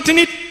not eaten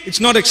it, it's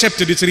not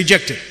accepted, it's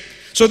rejected.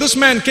 So this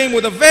man came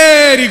with a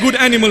very good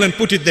animal and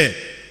put it there.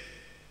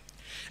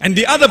 And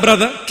the other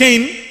brother,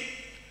 Cain,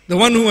 the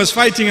one who was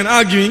fighting and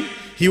arguing,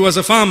 he was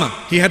a farmer.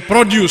 He had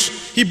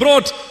produce. He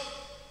brought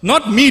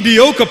not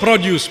mediocre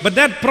produce, but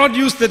that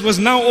produce that was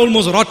now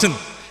almost rotten.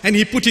 And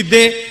he put it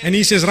there and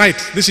he says, right,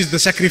 this is the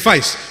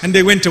sacrifice. And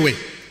they went away.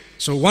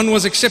 So one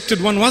was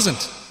accepted, one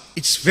wasn't.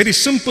 It's very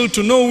simple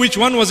to know which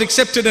one was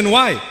accepted and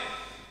why.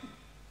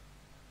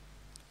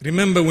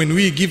 Remember, when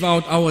we give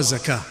out our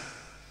zakah,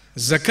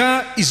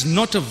 zakah is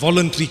not a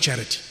voluntary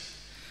charity.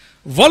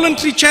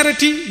 Voluntary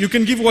charity, you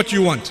can give what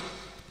you want.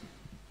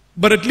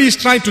 but at least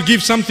try to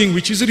give something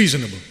which is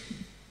reasonable.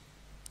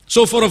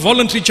 So for a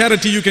voluntary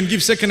charity, you can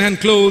give second-hand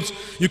clothes,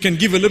 you can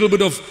give a little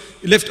bit of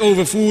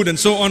leftover food and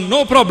so on,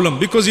 no problem,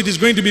 because it is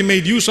going to be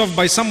made use of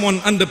by someone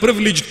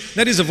underprivileged.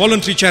 That is a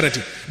voluntary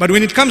charity. But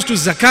when it comes to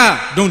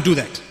zakah, don't do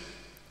that.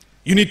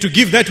 You need to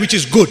give that which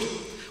is good.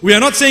 We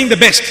are not saying the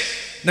best.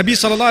 Nabi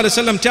sallallahu alaihi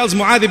wasallam tells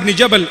Mu'adh ibn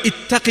Jabal,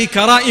 ittaqi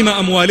kara'ima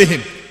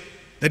amwalihim.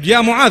 That,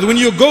 yeah, Mu'adh, when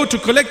you go to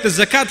collect the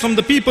zakat from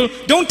the people,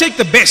 don't take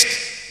the best,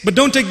 but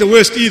don't take the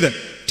worst either.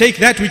 Take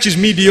that which is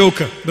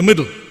mediocre, the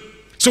middle.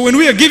 So when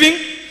we are giving,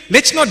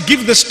 let's not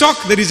give the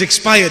stock that is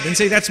expired and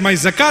say, that's my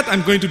zakat,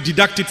 I'm going to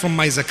deduct it from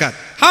my zakat.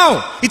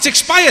 How? It's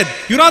expired.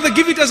 You rather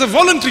give it as a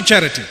voluntary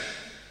charity.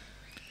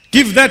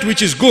 Give that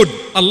which is good,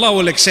 Allah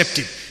will accept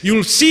it.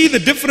 You'll see the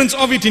difference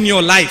of it in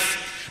your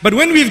life. But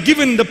when we've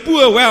given the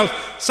poor wealth,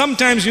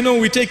 sometimes,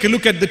 we take a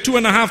look at the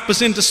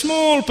 2.5%, a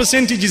small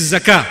percentage is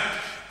zakah.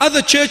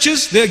 Other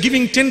churches, they're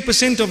giving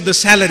 10% of the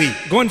salary.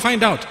 Go and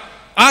find out.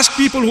 Ask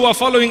people who are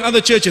following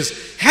other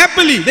churches.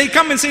 Happily, they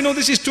come and say, no,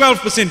 this is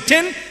 12%,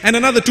 10 and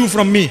another 2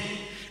 from me.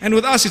 And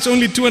with us, it's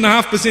only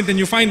 2.5%, and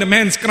you find a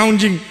man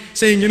scrounging,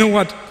 saying, you know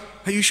what,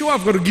 are you sure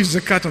I've got to give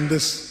zakat on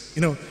this?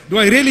 Do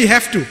I really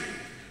have to?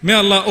 May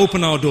Allah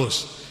open our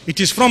doors. It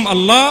is from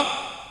Allah,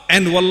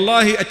 and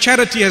wallahi, a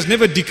charity has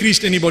never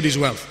decreased anybody's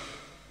wealth.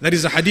 That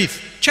is a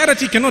hadith.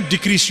 Charity cannot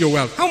decrease your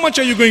wealth. How much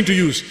are you going to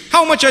use?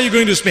 How much are you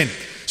going to spend?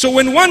 So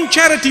when one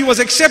charity was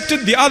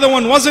accepted, the other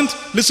one wasn't,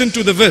 listen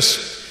to the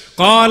verse.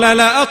 قَالَ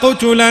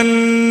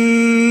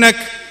لَأَقْتُلَنَّكَ.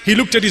 He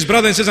looked at his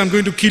brother and says, I'm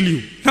going to kill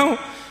you. Now,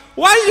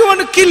 why do you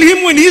want to kill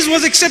him when his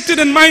was accepted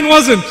and mine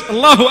wasn't?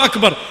 Allahu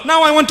Akbar.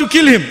 Now I want to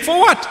kill him. For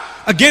what?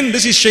 Again,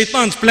 this is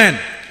shaitan's plan.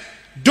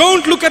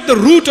 Don't look at the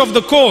root of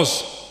the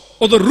cause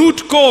or the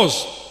root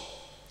cause,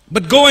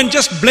 but go and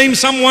just blame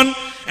someone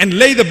and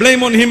lay the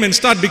blame on him and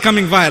start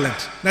becoming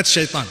violent. That's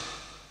shaitan.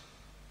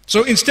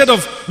 So instead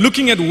of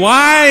looking at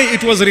why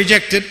it was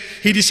rejected,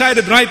 he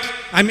decided, right,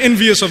 I'm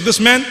envious of this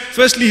man.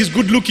 Firstly, he's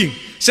good looking.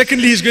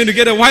 Secondly, he's going to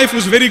get a wife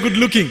who's very good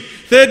looking.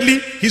 Thirdly,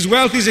 his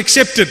wealth is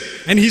accepted.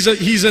 And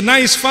he's a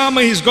nice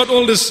farmer. He's got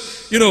all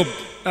this,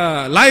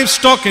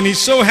 livestock, and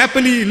he's so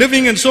happily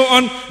living and so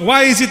on.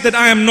 Why is it that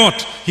I am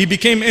not? He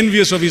became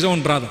envious of his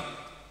own brother.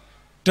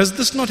 Does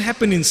this not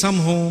happen in some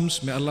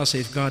homes? May Allah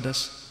safeguard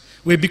us.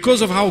 Where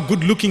because of how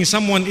good looking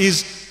someone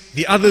is,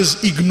 the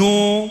others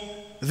ignore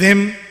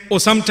them. Or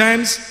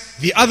sometimes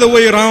the other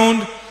way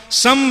around,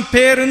 some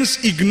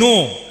parents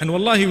ignore. And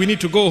wallahi, we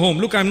need to go home.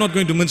 Look, I'm not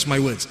going to mince my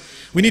words.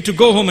 We need to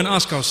go home and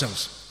ask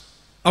ourselves,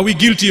 are we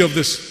guilty of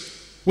this?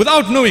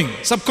 Without knowing,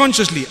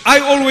 subconsciously, I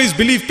always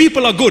believe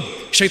people are good,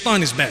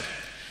 shaitan is bad.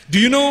 Do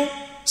you know,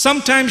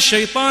 sometimes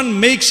shaitan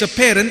makes a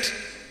parent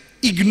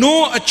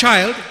ignore a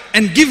child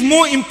and give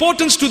more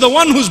importance to the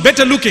one who's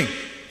better looking,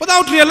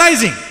 without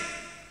realizing.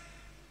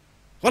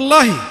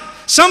 Wallahi,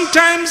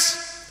 sometimes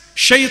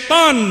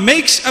shaitan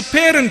makes a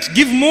parent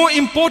give more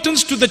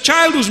importance to the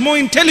child who's more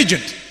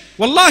intelligent.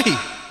 Wallahi.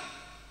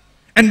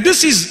 And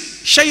this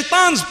is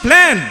shaitan's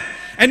plan.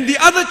 And the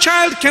other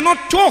child cannot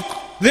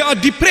talk. They are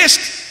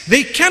depressed.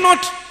 They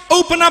cannot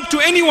open up to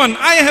anyone.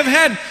 I have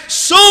had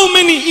so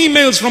many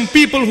emails from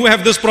people who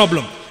have this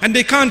problem, and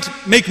they can't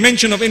make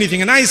mention of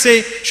anything. And I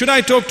say, should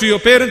I talk to your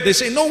parent? They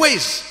say, no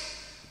ways.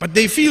 But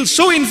they feel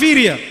so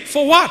inferior.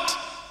 For what?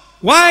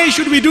 Why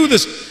should we do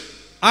this?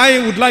 I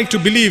would like to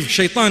believe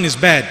shaitan is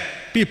bad,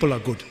 people are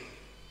good.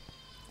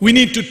 We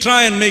need to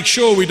try and make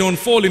sure we don't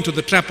fall into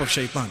the trap of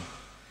shaitan.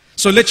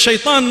 So let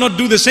shaitan not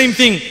do the same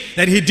thing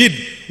that he did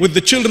with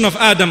the children of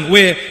Adam,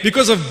 where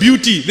because of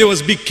beauty there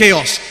was big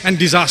chaos and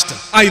disaster.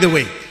 Either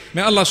way,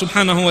 may Allah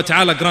subhanahu wa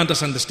ta'ala grant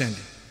us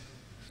understanding.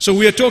 So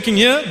we are talking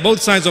here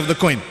both sides of the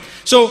coin.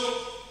 So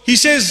he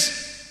says,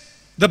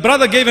 the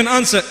brother gave an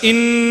answer,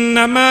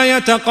 إِنَّمَا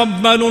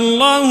يَتَقَبَّلُ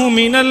اللَّهُ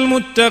مِنَ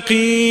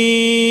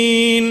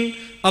الْمُتَّقِينَ.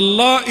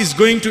 Allah is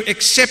going to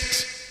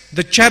accept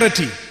the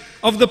charity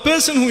of the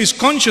person who is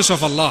conscious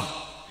of Allah.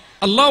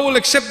 Allah will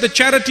accept the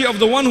charity of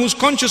the one who is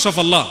conscious of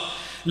Allah.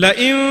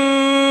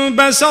 لَإِن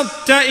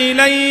بَسَطْتَ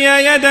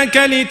إِلَيَّ يَدَكَ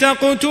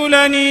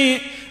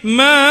لِتَقْتُلَنِي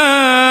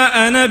مَا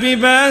أَنَا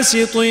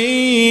بِبَاسِطٍ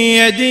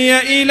يَدِيَ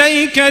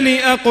إِلَيْكَ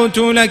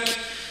لِأَقْتُلَكَ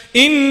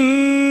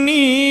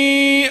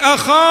إِنِّي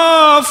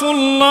أَخَافُ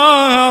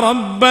اللَّهَ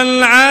رَبَّ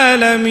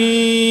الْعَالَمِينَ.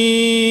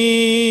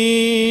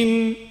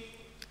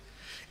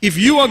 If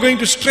you are going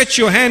to stretch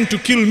your hand to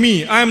kill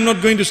me, I am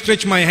not going to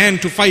stretch my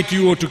hand to fight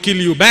you or to kill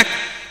you back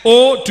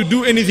or to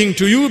do anything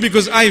to you,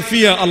 because I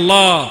fear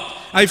Allah.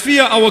 I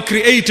fear our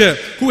Creator,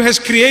 who has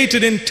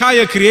created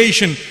entire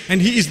creation,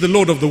 and He is the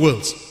Lord of the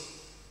worlds.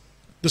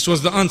 This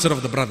was the answer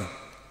of the brother.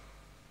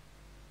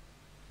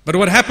 But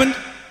what happened?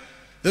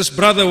 This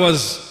brother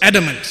was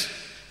adamant,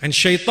 and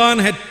shaitan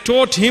had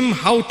taught him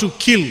how to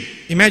kill.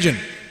 Imagine,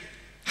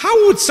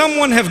 how would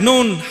someone have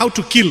known how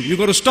to kill? You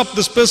got to stop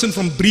this person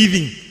from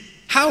breathing.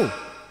 How?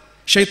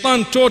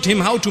 Shaitan taught him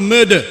how to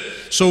murder.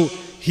 So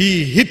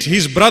he hit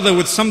his brother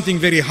with something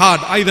very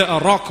hard, either a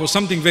rock or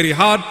something very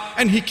hard,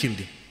 and he killed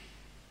him.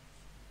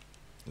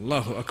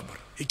 Allahu Akbar.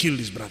 He killed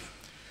his brother.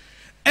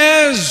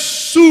 As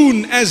soon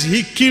soon as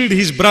he killed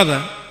his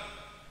brother,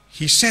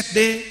 he sat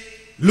there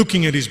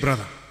looking at his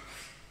brother.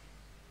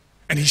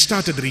 And he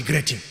started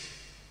regretting.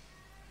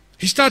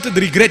 He started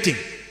regretting.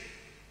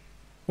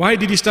 Why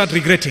did he start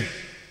regretting?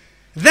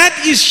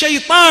 That is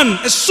shaitan.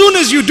 As soon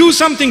as you do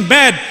something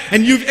bad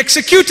and you've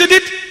executed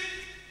it,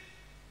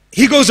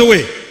 he goes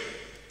away.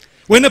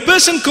 When a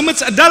person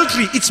commits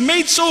adultery, it's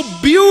made so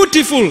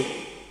beautiful.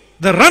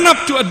 The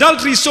run-up to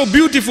adultery is so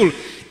beautiful.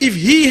 If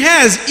he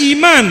has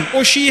iman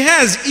or she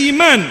has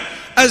iman,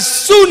 as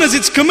soon as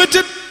it's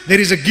committed, there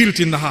is a guilt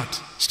in the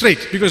heart.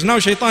 Straight. Because now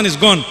shaitan is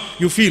gone.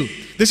 You feel.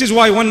 This is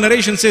why one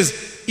narration says,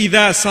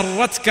 إِذَا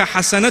سَرَّتْكَ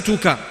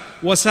حَسَنَتُكَ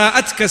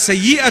وَسَاءَتْكَ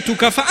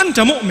سَيِّئَتُكَ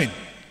فَأَنْتَ مُؤْمِنٌ.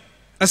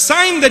 A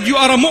sign that you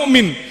are a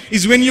mu'min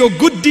is when your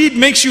good deed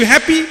makes you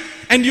happy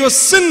and your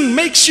sin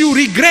makes you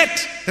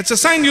regret. That's a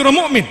sign you're a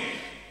mu'min.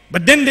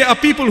 But then there are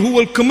people who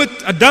will commit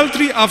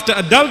adultery after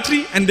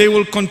adultery and they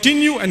will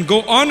continue and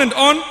go on and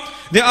on.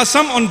 There are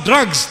some on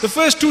drugs. The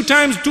first 2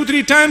 times,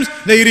 2-3 times,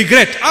 they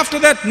regret. After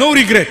that, no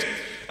regret.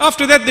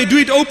 After that, they do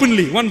it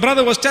openly. One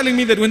brother was telling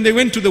me that when they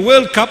went to the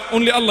World Cup,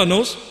 only Allah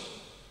knows.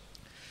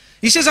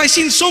 He says, I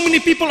seen so many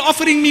people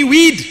offering me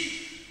weed.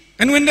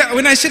 And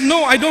when I said,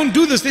 no, I don't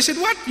do this, they said,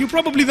 what? You're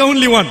probably the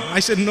only one. I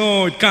said,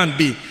 no, it can't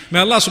be. May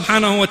Allah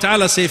subhanahu wa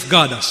ta'ala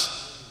safeguard us.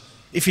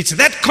 If it's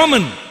that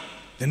common,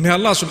 then may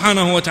Allah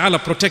subhanahu wa ta'ala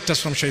protect us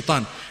from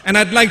shaitan. And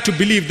I'd like to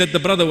believe that the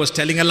brother was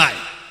telling a lie.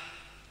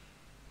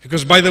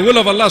 Because by the will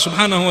of Allah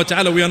subhanahu wa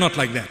ta'ala, we are not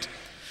like that.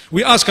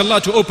 We ask Allah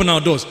to open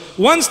our doors.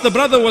 Once the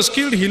brother was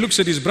killed, he looks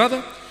at his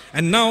brother.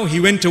 And now he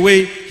went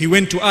away, he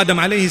went to Adam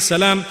alayhi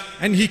salam,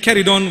 and he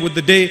carried on with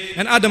the day.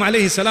 And Adam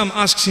alayhi salam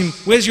asks him,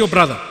 where's your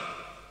brother?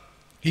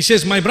 He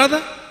says, my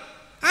brother?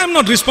 I'm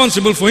not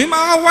responsible for him.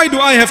 Why do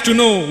I have to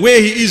know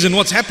where he is and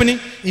what's happening?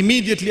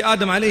 Immediately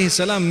Adam alayhi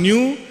salam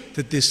knew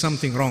that there's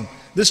something wrong.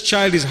 This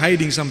child is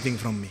hiding something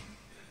from me.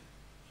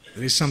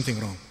 There is something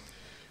wrong.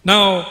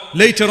 Now,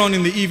 later on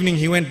in the evening,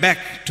 he went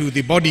back to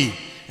the body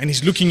and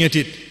he's looking at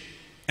it.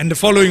 And the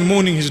following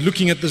morning, he's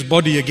looking at this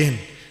body again.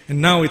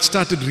 And now it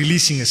started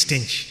releasing a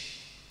stench.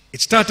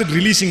 It started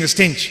releasing a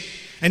stench.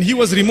 And he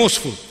was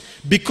remorseful.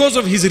 Because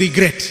of his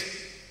regret,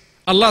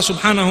 Allah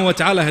subhanahu wa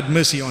ta'ala had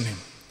mercy on him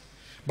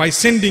by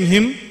sending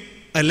him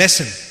a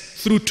lesson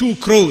through 2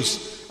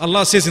 crows.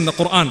 Allah says in the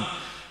Quran,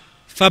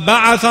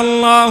 فَبَعَثَ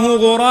اللَّهُ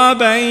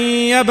غُرَابًا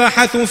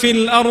يَبْحَثُ فِي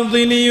الْأَرْضِ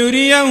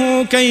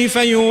لِيُرِيَهُ كَيْفَ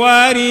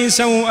يُوَارِي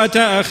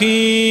سَوْءَةَ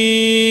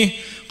أَخِيهِ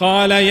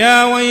قَالَ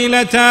يَا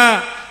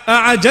وَيْلَتَا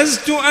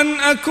أَعَجَزْتُ أَنْ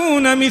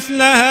أَكُونَ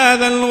مِثْلَ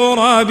هَذَا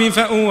الْغُرَابِ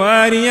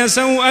فَأُوَارِيَ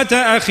سَوْءَةَ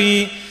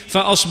أَخِي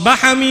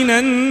فَأَصْبَحَ مِنَ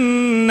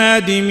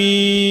النَّادِمِينَ.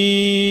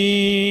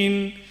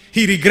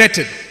 He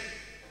regretted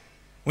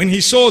when he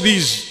saw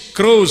these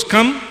crows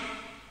come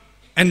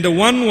and the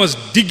one was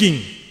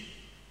digging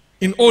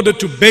in order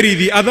to bury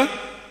the other,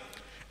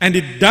 and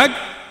it dug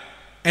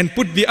and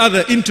put the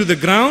other into the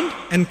ground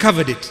and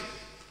covered it.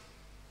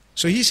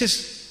 So he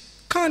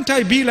says, can't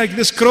I be like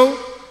this crow?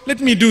 Let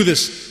me do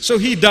this. So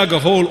he dug a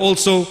hole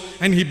also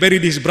and he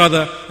buried his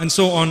brother and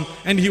so on.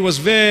 And he was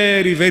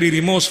very, very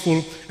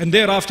remorseful. And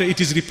thereafter it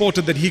is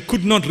reported that he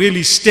could not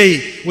really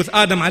stay with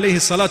Adam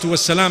alayhi salatu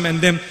wassalam and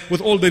them with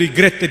all the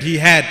regret that he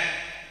had.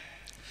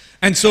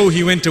 And so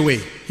he went away.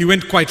 He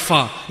went quite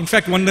far. In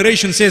fact, one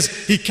narration says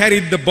he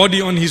carried the body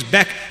on his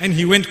back and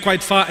he went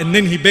quite far and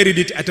then he buried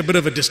it at a bit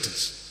of a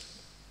distance.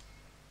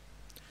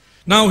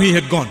 Now he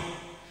had gone.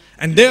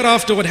 And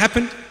thereafter what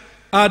happened?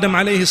 Adam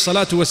alayhi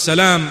salatu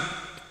wassalam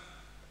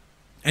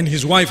and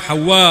his wife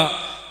Hawa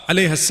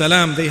alayhi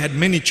salam, they had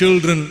many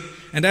children.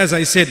 And as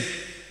I said,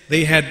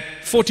 they had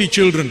 40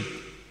 children,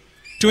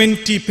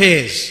 20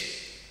 pairs.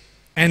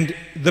 And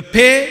the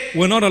pair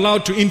were not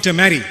allowed to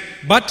intermarry.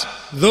 But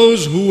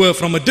those who were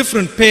from a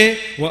different pair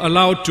were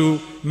allowed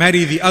to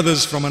marry the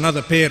others from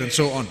another pair and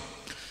so on.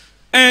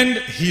 And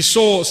he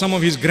saw some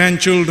of his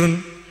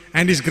grandchildren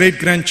and his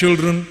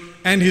great-grandchildren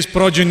and his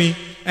progeny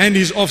and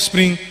his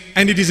offspring.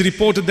 And it is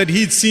reported that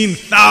he'd seen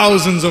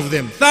thousands of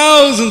them,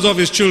 thousands of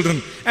his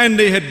children. And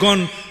they had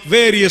gone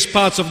various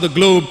parts of the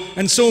globe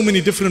and so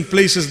many different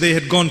places they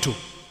had gone to.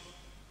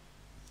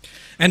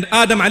 And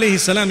Adam alayhi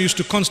salam used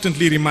to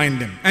constantly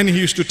remind them and he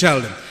used to tell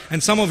them.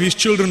 And some of his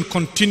children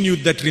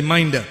continued that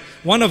reminder.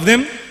 One of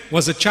them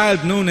was a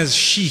child known as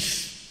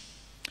Sheeth.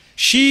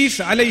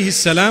 Sheeth alayhi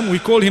salam, we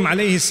call him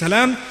alayhi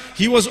salam,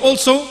 he was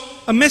also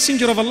a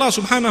messenger of Allah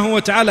subhanahu wa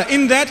ta'ala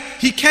in that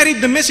he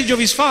carried the message of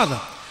his father.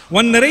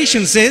 One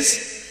narration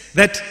says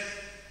that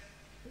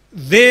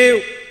there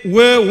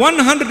were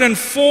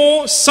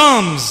 104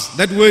 psalms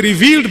that were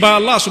revealed by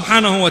Allah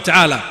subhanahu wa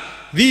ta'ala.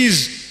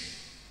 These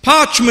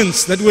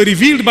parchments that were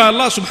revealed by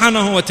Allah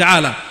subhanahu wa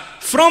ta'ala.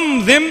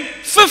 From them,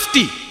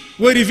 50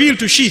 were revealed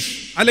to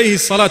Sheeth alayhi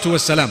salatu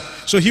wassalam.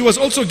 So he was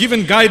also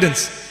given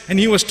guidance and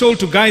he was told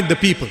to guide the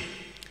people.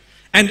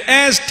 And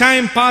as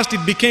time passed,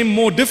 it became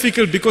more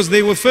difficult because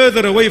they were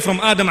further away from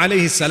Adam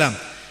alayhi salam.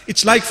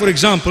 It's like, for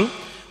example,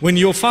 when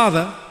your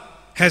father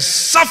has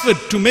suffered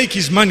to make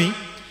his money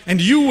and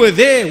you were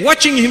there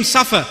watching him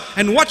suffer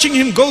and watching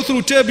him go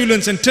through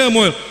turbulence and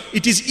turmoil,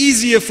 it is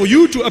easier for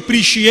you to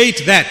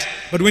appreciate that.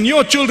 But when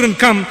your children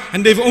come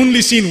and they've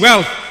only seen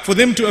wealth, for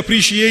them to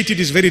appreciate it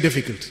is very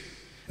difficult.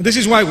 This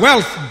is why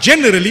wealth,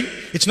 generally,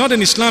 it's not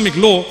an Islamic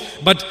law,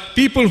 but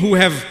people who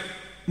have,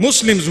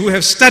 Muslims who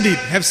have studied,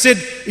 have said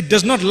it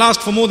does not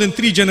last for more than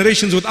 3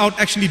 generations without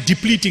actually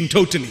depleting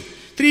totally.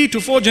 3 to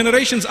 4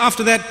 generations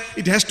after that,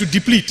 it has to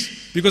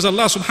deplete, because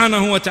Allah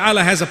subhanahu wa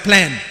ta'ala has a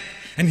plan.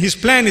 And His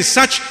plan is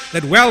such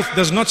that wealth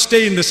does not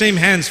stay in the same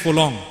hands for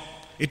long.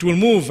 It will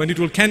move and it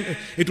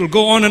will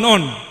go on and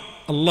on.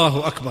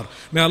 Allahu Akbar.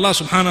 May Allah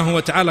subhanahu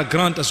wa ta'ala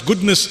grant us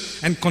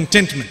goodness and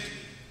contentment.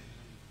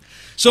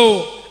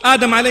 So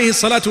Adam alayhi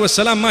salatu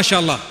wassalam,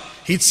 mashallah,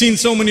 he'd seen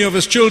so many of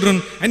his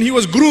children, and he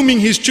was grooming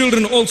his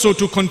children also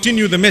to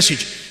continue the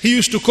message. He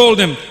used to call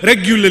them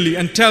regularly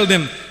and tell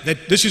them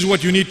that this is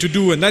what you need to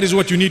do and that is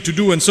what you need to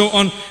do and so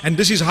on. And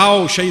this is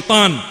how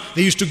shaitan,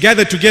 they used to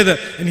gather together,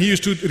 and he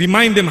used to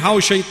remind them how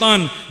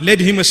shaitan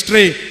led him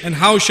astray and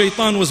how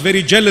shaitan was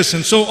very jealous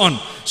and so on.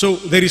 So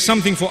there is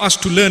something for us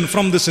to learn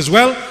from this as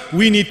well.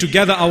 We need to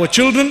gather our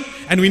children,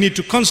 and we need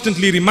to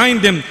constantly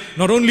remind them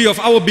not only of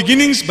our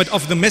beginnings but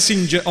of the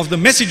message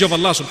of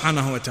Allah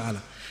subhanahu wa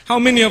ta'ala. How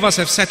many of us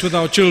have sat with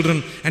our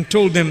children and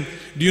told them,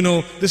 do you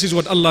know, this is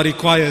what Allah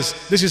requires,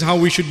 this is how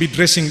we should be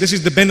dressing, this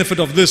is the benefit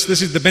of this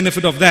is the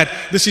benefit of that,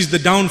 this is the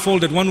downfall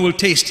that one will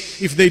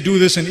taste if they do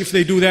this and if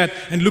they do that,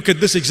 and look at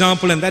this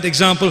example and that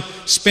example.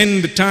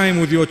 Spend time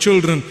with your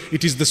children.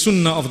 It is the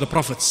sunnah of the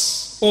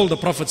prophets, all the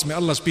prophets, may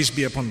Allah's peace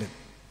be upon them.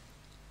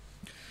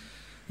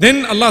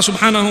 Then Allah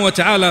subhanahu wa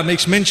ta'ala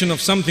makes mention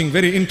of something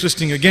very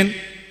interesting again,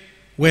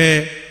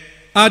 where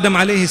Adam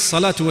alayhi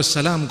salatu was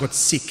salam got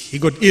sick, he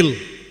got ill.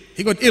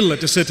 He got ill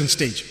at a certain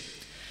stage.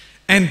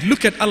 And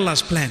look at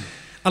Allah's plan.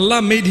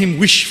 Allah made him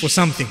wish for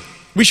something.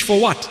 Wish for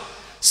what?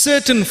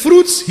 Certain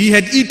fruits he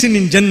had eaten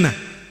in Jannah.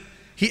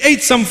 He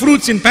ate some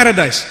fruits in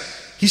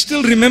paradise. He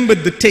still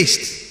remembered the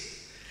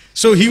taste.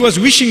 So he was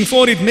wishing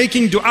for it,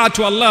 making dua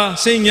to Allah,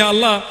 saying, Ya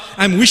Allah,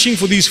 I'm wishing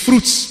for these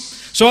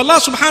fruits. So Allah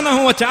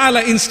subhanahu wa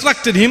ta'ala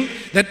instructed him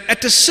that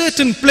at a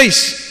certain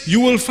place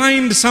you will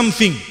find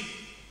something.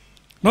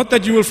 Not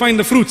that you will find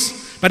the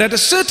fruits, but at a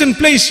certain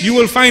place you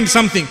will find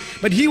something.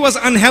 But he was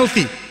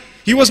unhealthy.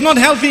 He was not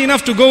healthy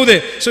enough to go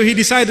there. So he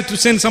decided to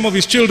send some of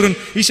his children.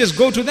 He says,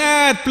 go to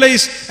that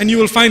place and you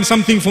will find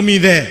something for me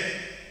there.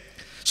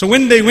 So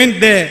when they went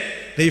there,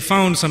 they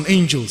found some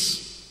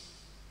angels.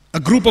 A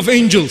group of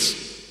angels.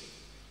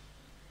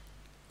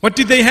 What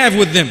did they have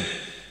with them?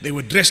 They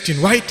were dressed in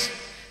white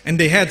and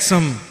they had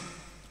some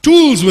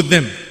tools with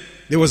them.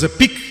 There was a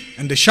pick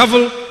and a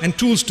shovel and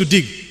tools to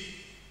dig.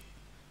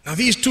 Now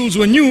these tools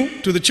were new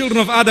to the children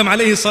of Adam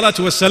alayhi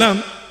salatu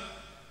wassalam.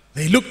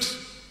 They looked.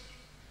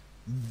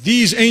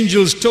 These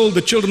angels told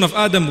the children of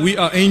Adam, we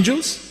are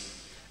angels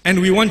and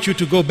we want you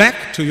to go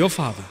back to your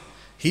father.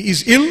 He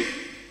is ill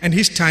and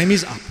his time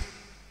is up.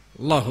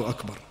 Allahu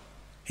Akbar.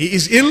 He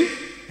is ill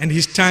and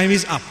his time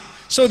is up.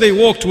 So they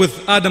walked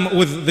with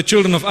the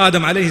children of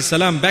Adam alayhi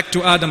salam back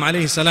to Adam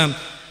alayhi salam.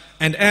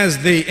 And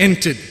as they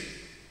entered,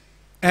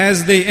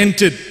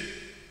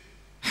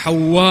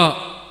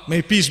 Hawa,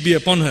 may peace be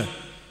upon her,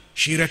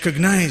 she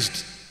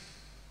recognized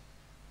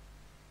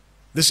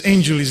this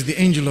angel is the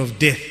angel of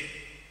death.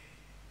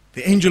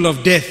 The angel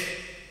of death.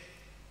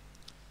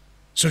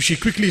 So she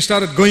quickly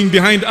started going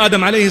behind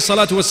Adam alayhi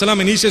salatu wasalam,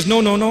 and he says,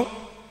 no,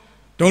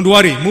 don't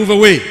worry, move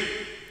away.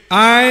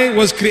 I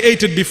was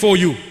created before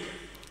you.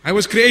 I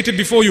was created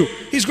before you.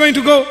 He's going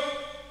to go.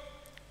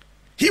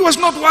 He was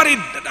not worried,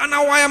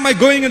 now why am I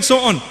going and so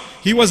on.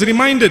 He was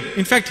reminded,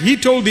 in fact he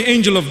told the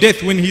angel of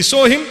death when he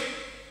saw him,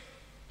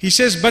 he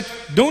says, but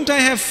don't I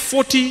have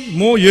 40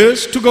 more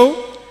years to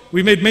go?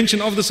 We made mention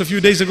of this a few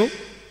days ago.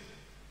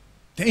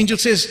 The angel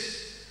says,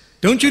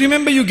 don't you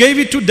remember you gave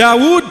it to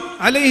Dawood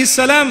alayhi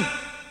salam?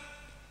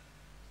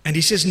 And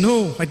he says,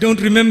 no, I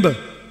don't remember.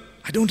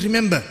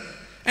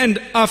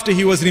 And after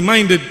he was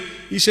reminded,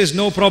 he says,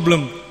 no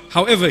problem.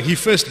 However, he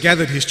first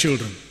gathered his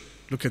children.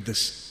 Look at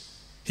this.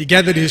 He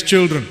gathered his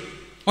children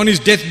on his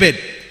deathbed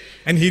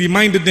and he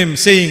reminded them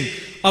saying,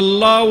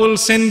 Allah will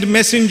send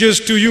messengers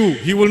to you.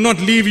 He will not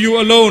leave you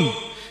alone.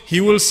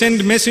 He will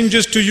send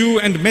messengers to you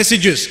and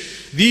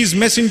messages. These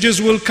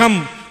messengers will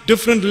come,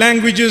 different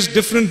languages,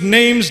 different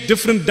names,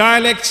 different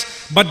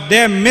dialects, but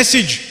their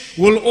message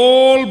will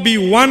all be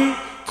one,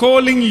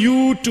 calling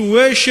you to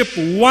worship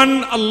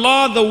one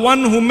Allah, the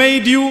one who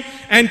made you,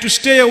 and to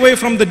stay away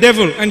from the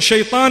devil and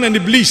shaitan and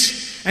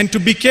iblis, and to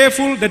be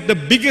careful that the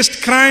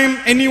biggest crime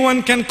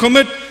anyone can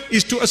commit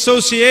is to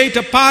associate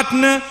a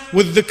partner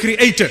with the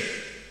Creator.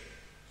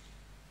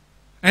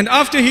 And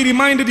after he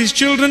reminded his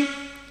children,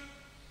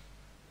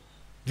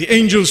 the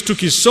angels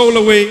took his soul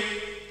away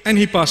and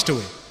he passed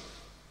away.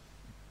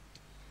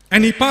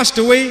 And he passed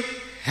away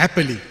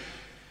happily.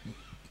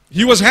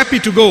 He was happy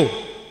to go.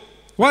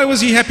 Why was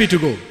he happy to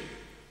go?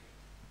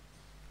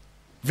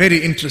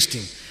 Very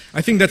interesting.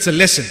 I think that's a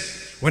lesson.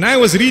 When I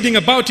was reading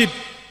about it,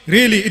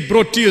 really it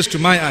brought tears to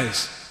my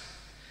eyes.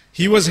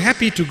 He was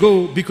happy to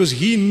go because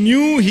he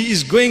knew he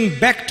is going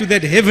back to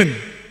that heaven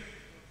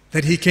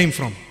that he came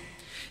from.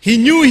 He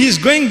knew he is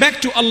going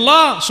back to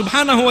Allah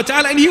subhanahu wa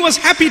ta'ala, and he was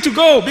happy to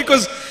go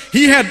because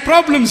he had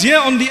problems here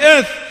on the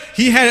earth.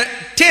 He had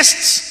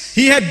tests,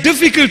 he had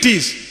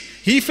difficulties.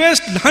 He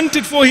first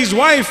hunted for his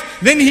wife,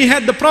 then he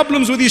had the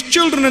problems with his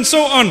children and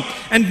so on.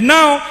 And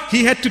now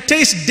he had to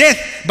taste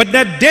death, but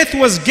that death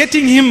was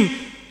getting him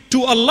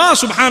to Allah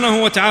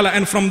subhanahu wa ta'ala.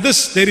 And from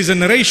this there is a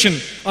narration.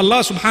 Allah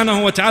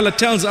subhanahu wa ta'ala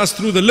tells us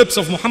through the lips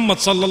of Muhammad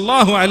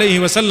sallallahu alayhi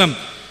wa sallam,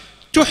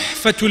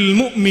 Tuhfatul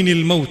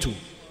mu'minil mawtu.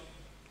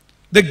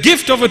 The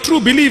gift of a true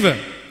believer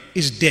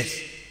is death.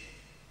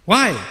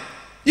 Why?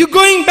 You're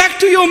going back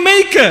to your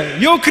maker,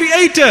 your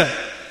creator.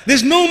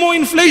 There's no more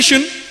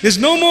inflation, there's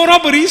no more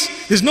robberies,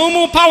 there's no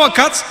more power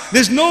cuts,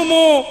 there's no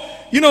more,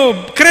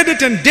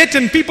 credit and debt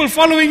and people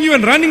following you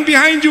and running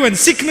behind you and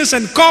sickness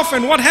and cough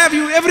and what have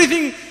you.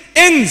 Everything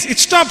ends, it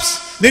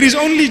stops. There is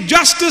only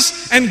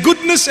justice and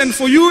goodness, and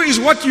for you is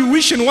what you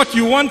wish and what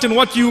you want and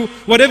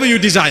whatever you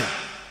desire.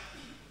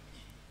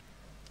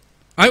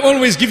 I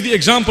always give the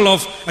example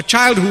of a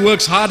child who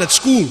works hard at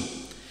school.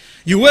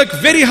 You work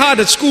very hard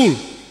at school.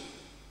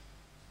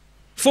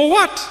 For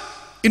what?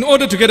 In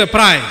order to get a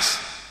prize.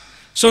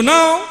 So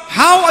now,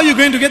 how are you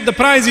going to get the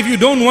prize if you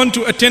don't want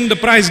to attend the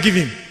prize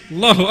giving?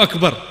 Allahu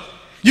Akbar.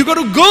 You got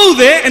to go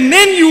there and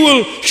then you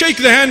will shake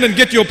the hand and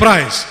get your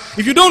prize.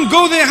 If you don't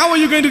go there, how are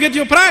you going to get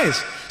your prize?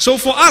 So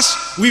for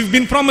us, we've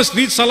been promised,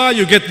 read salah,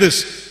 you get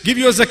this. Give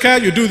your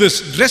zakah, you do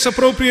this. Dress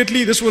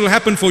appropriately, this will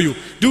happen for you.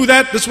 Do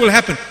that, this will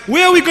happen.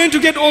 Where are we going to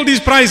get all these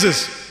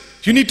prizes?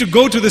 You need to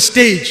go to the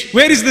stage.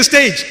 Where is the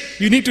stage?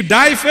 You need to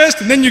die first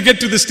and then you get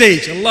to the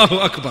stage. Allahu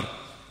Akbar.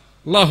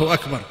 Allahu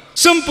Akbar.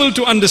 Simple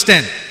to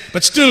understand.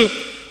 But still,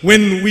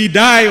 when we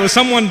die or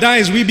someone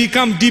dies, we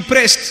become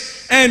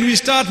depressed and we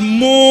start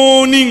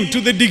mourning to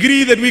the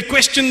degree that we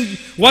question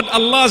what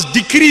Allah's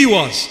decree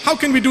was. How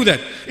can we do that?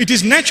 It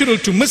is natural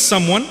to miss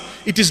someone.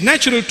 It is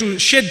natural to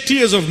shed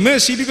tears of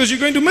mercy because you're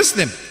going to miss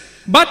them.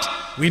 But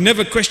we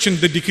never question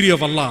the decree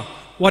of Allah.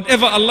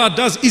 Whatever Allah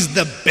does is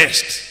the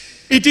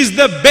best. It is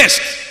the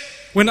best.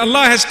 When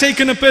Allah has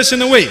taken a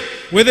person away,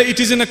 whether it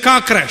is in a car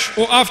crash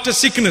or after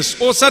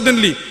sickness or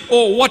suddenly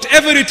or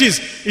whatever it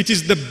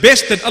is the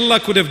best that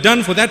Allah could have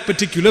done for that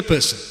particular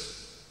person.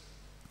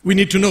 We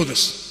need to know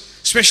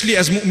this, especially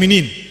as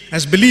mu'mineen,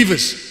 as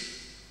believers.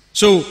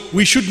 So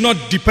we should not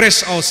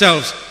depress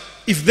ourselves.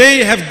 If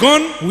they have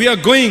gone, we are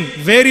going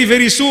very,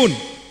 very soon.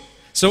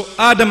 So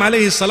Aadam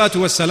alayhi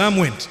salatu was salam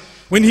went.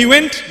 When he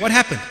went, what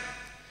happened?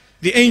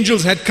 The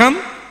angels had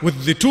come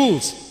with the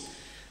tools.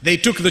 They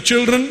took the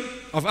children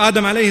of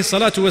Aadam alayhi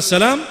salatu was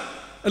salam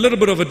a little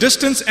bit of a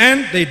distance,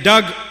 and they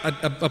dug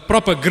a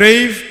proper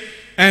grave,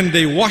 and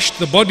they washed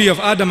the body of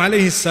Aadam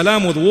alayhi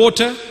salam with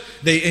water.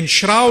 They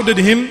enshrouded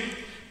him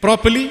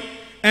properly,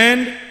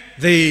 and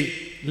they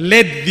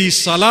led the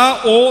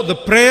salah or the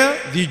prayer,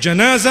 the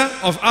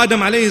janazah of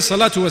Aadam alayhi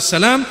salatu was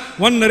salam.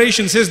 One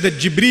narration says that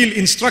Jibreel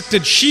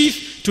instructed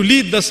Sheeth to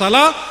lead the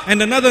salah,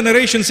 and another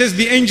narration says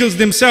the angels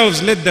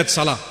themselves led that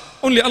salah.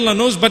 Only Allah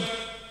knows, but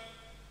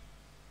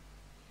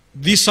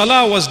the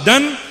salah was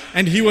done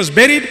and he was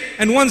buried,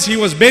 and once he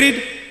was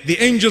buried, the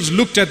angels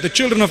looked at the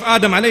children of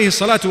Aadam alayhi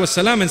salatu was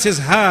salam and says,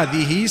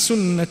 Hadihi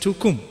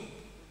sunnatukum.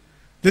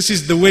 This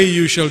is the way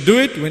you shall do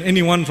it when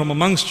anyone from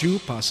amongst you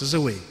passes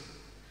away.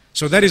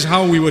 So that is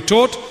how we were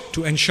taught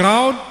to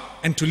enshroud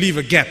and to leave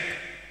a gap.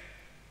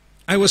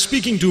 I was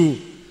speaking to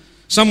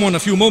someone a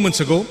few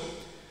moments ago,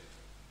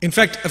 in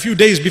fact a few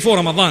days before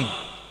Ramadan,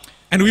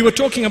 and we were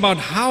talking about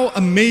how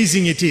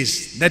amazing it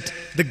is that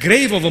the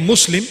grave of a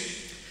Muslim,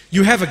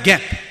 you have a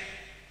gap.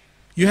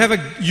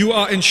 You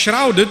are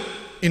enshrouded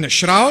in a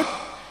shroud,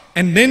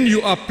 and then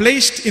you are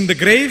placed in the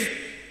grave,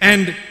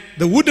 and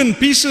the wooden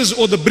pieces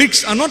or the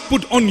bricks are not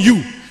put on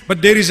you,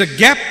 but there is a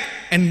gap,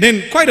 and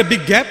then quite a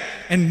big gap,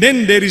 and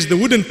then there is the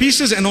wooden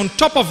pieces, and on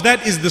top of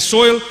that is the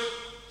soil.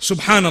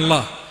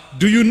 Subhanallah.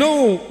 Do you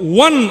know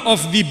one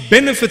of the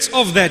benefits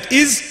of that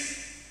is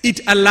it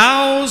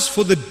allows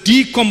for the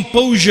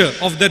decomposure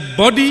of that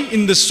body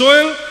in the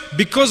soil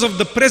because of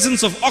the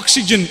presence of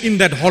oxygen in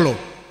that hollow.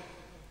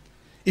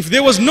 If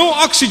there was no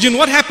oxygen,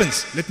 what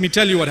happens? Let me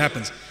tell you what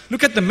happens.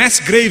 Look at the mass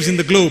graves in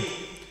the globe.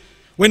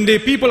 When the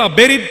people are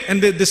buried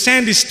and the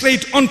sand is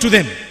straight onto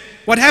them,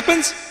 what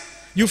happens?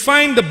 You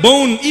find the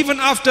bone, even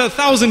after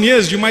 1,000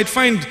 years, you might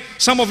find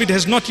some of it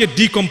has not yet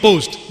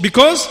decomposed,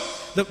 because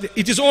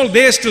it is all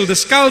there still. The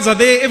skulls are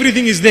there,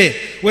 everything is there.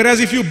 Whereas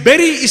if you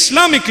bury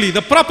Islamically,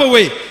 the proper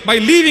way, by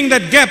leaving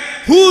that gap,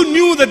 who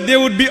knew that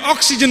there would be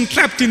oxygen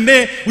trapped in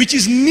there, which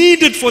is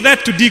needed for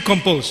that to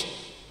decompose?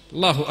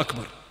 Allahu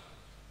Akbar.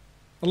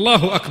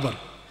 Allahu Akbar.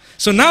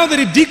 So now that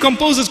it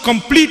decomposes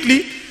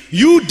completely,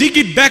 you dig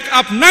it back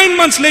up 9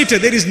 months later,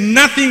 there is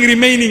nothing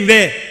remaining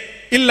there.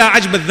 Illa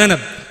ajb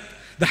al-dhanab.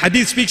 The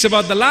hadith speaks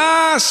about the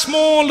last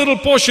small little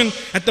portion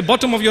at the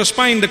bottom of your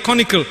spine, the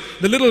conical,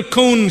 the little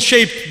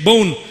cone-shaped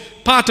bone,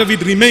 part of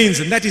it remains,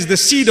 and that is the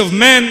seed of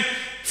man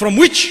from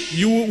which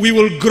we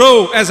will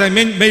grow, as I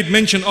made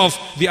mention of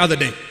the other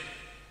day.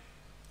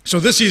 So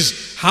this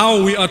is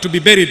how we are to be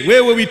buried.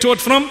 Where were we taught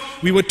from?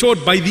 We were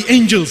taught by the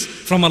angels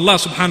from Allah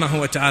subhanahu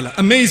wa ta'ala.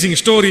 Amazing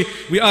story.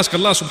 We ask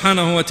Allah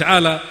subhanahu wa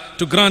ta'ala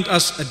to grant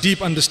us a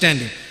deep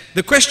understanding.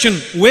 The question,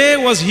 where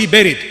was he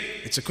buried?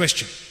 It's a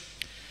question.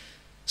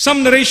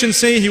 Some narrations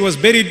say he was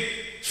buried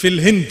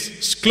fil Hind,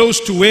 close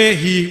to where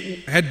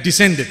he had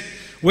descended.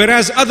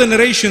 Whereas other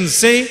narrations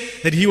say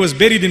that he was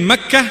buried in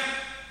Mecca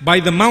by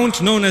the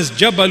mount known as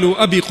Jabalu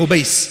Abi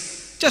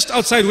Qubais. Just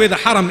outside where the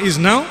Haram is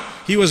now,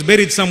 he was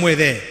buried somewhere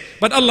there.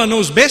 But Allah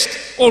knows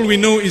best. All we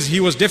know is he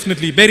was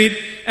definitely buried.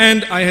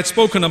 And I had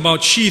spoken about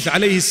Sheeth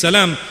alayhi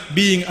salam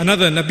being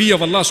another Nabi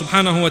of Allah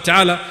subhanahu wa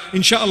ta'ala.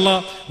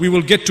 Inshallah, we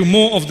will get to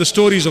more of the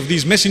stories of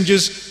these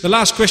messengers. The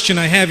last question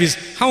I have is,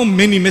 how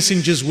many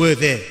messengers were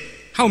there?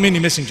 How many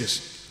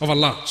messengers of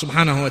Allah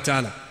subhanahu wa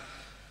ta'ala?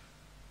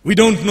 We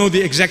don't know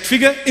the exact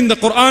figure. In the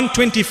Quran,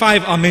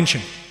 25 are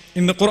mentioned.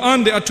 In the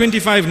Quran, there are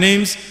 25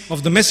 names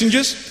of the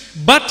messengers.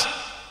 But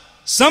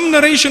some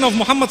narration of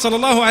Muhammad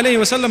sallallahu alayhi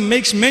wasallam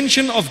makes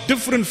mention of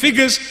different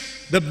figures,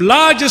 the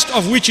largest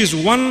of which is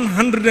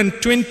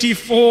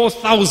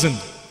 124,000.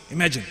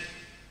 Imagine.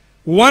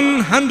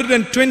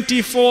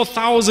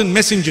 124,000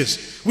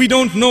 messengers. We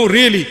don't know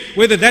really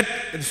whether that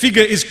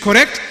figure is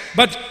correct,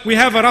 but we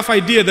have a rough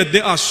idea that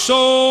there are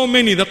so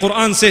many. The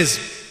Quran says,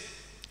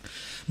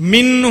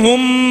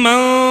 منهم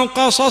من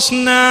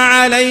قصصنا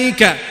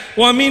عليك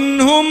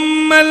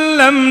ومنهم من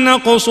لم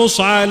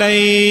نقصص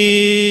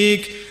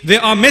عليك.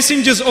 There are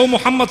messengers, O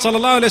Muhammad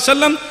sallallahu alaihi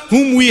wasallam,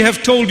 whom we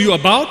have told you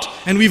about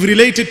and we've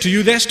related to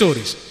you their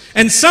stories.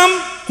 And some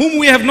whom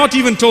we have not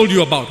even told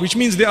you about, which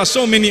means there are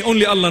so many,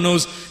 only Allah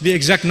knows the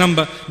exact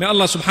number. May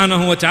Allah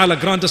subhanahu wa ta'ala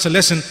grant us a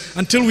lesson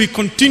until we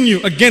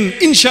continue again,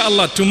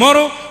 inshallah.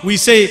 Tomorrow we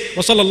say,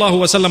 wa sallallahu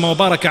wa sallam wa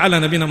baraka ala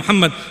nabina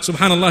Muhammad,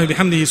 subhanallah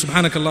bihamdihi,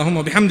 subhanakallahumma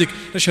wa bihamdik,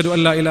 nashhadu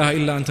an la ilaha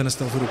illa anta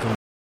nastaghfiruka.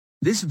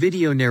 This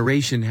video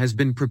narration has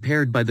been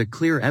prepared by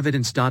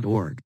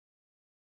theclearevidence.org.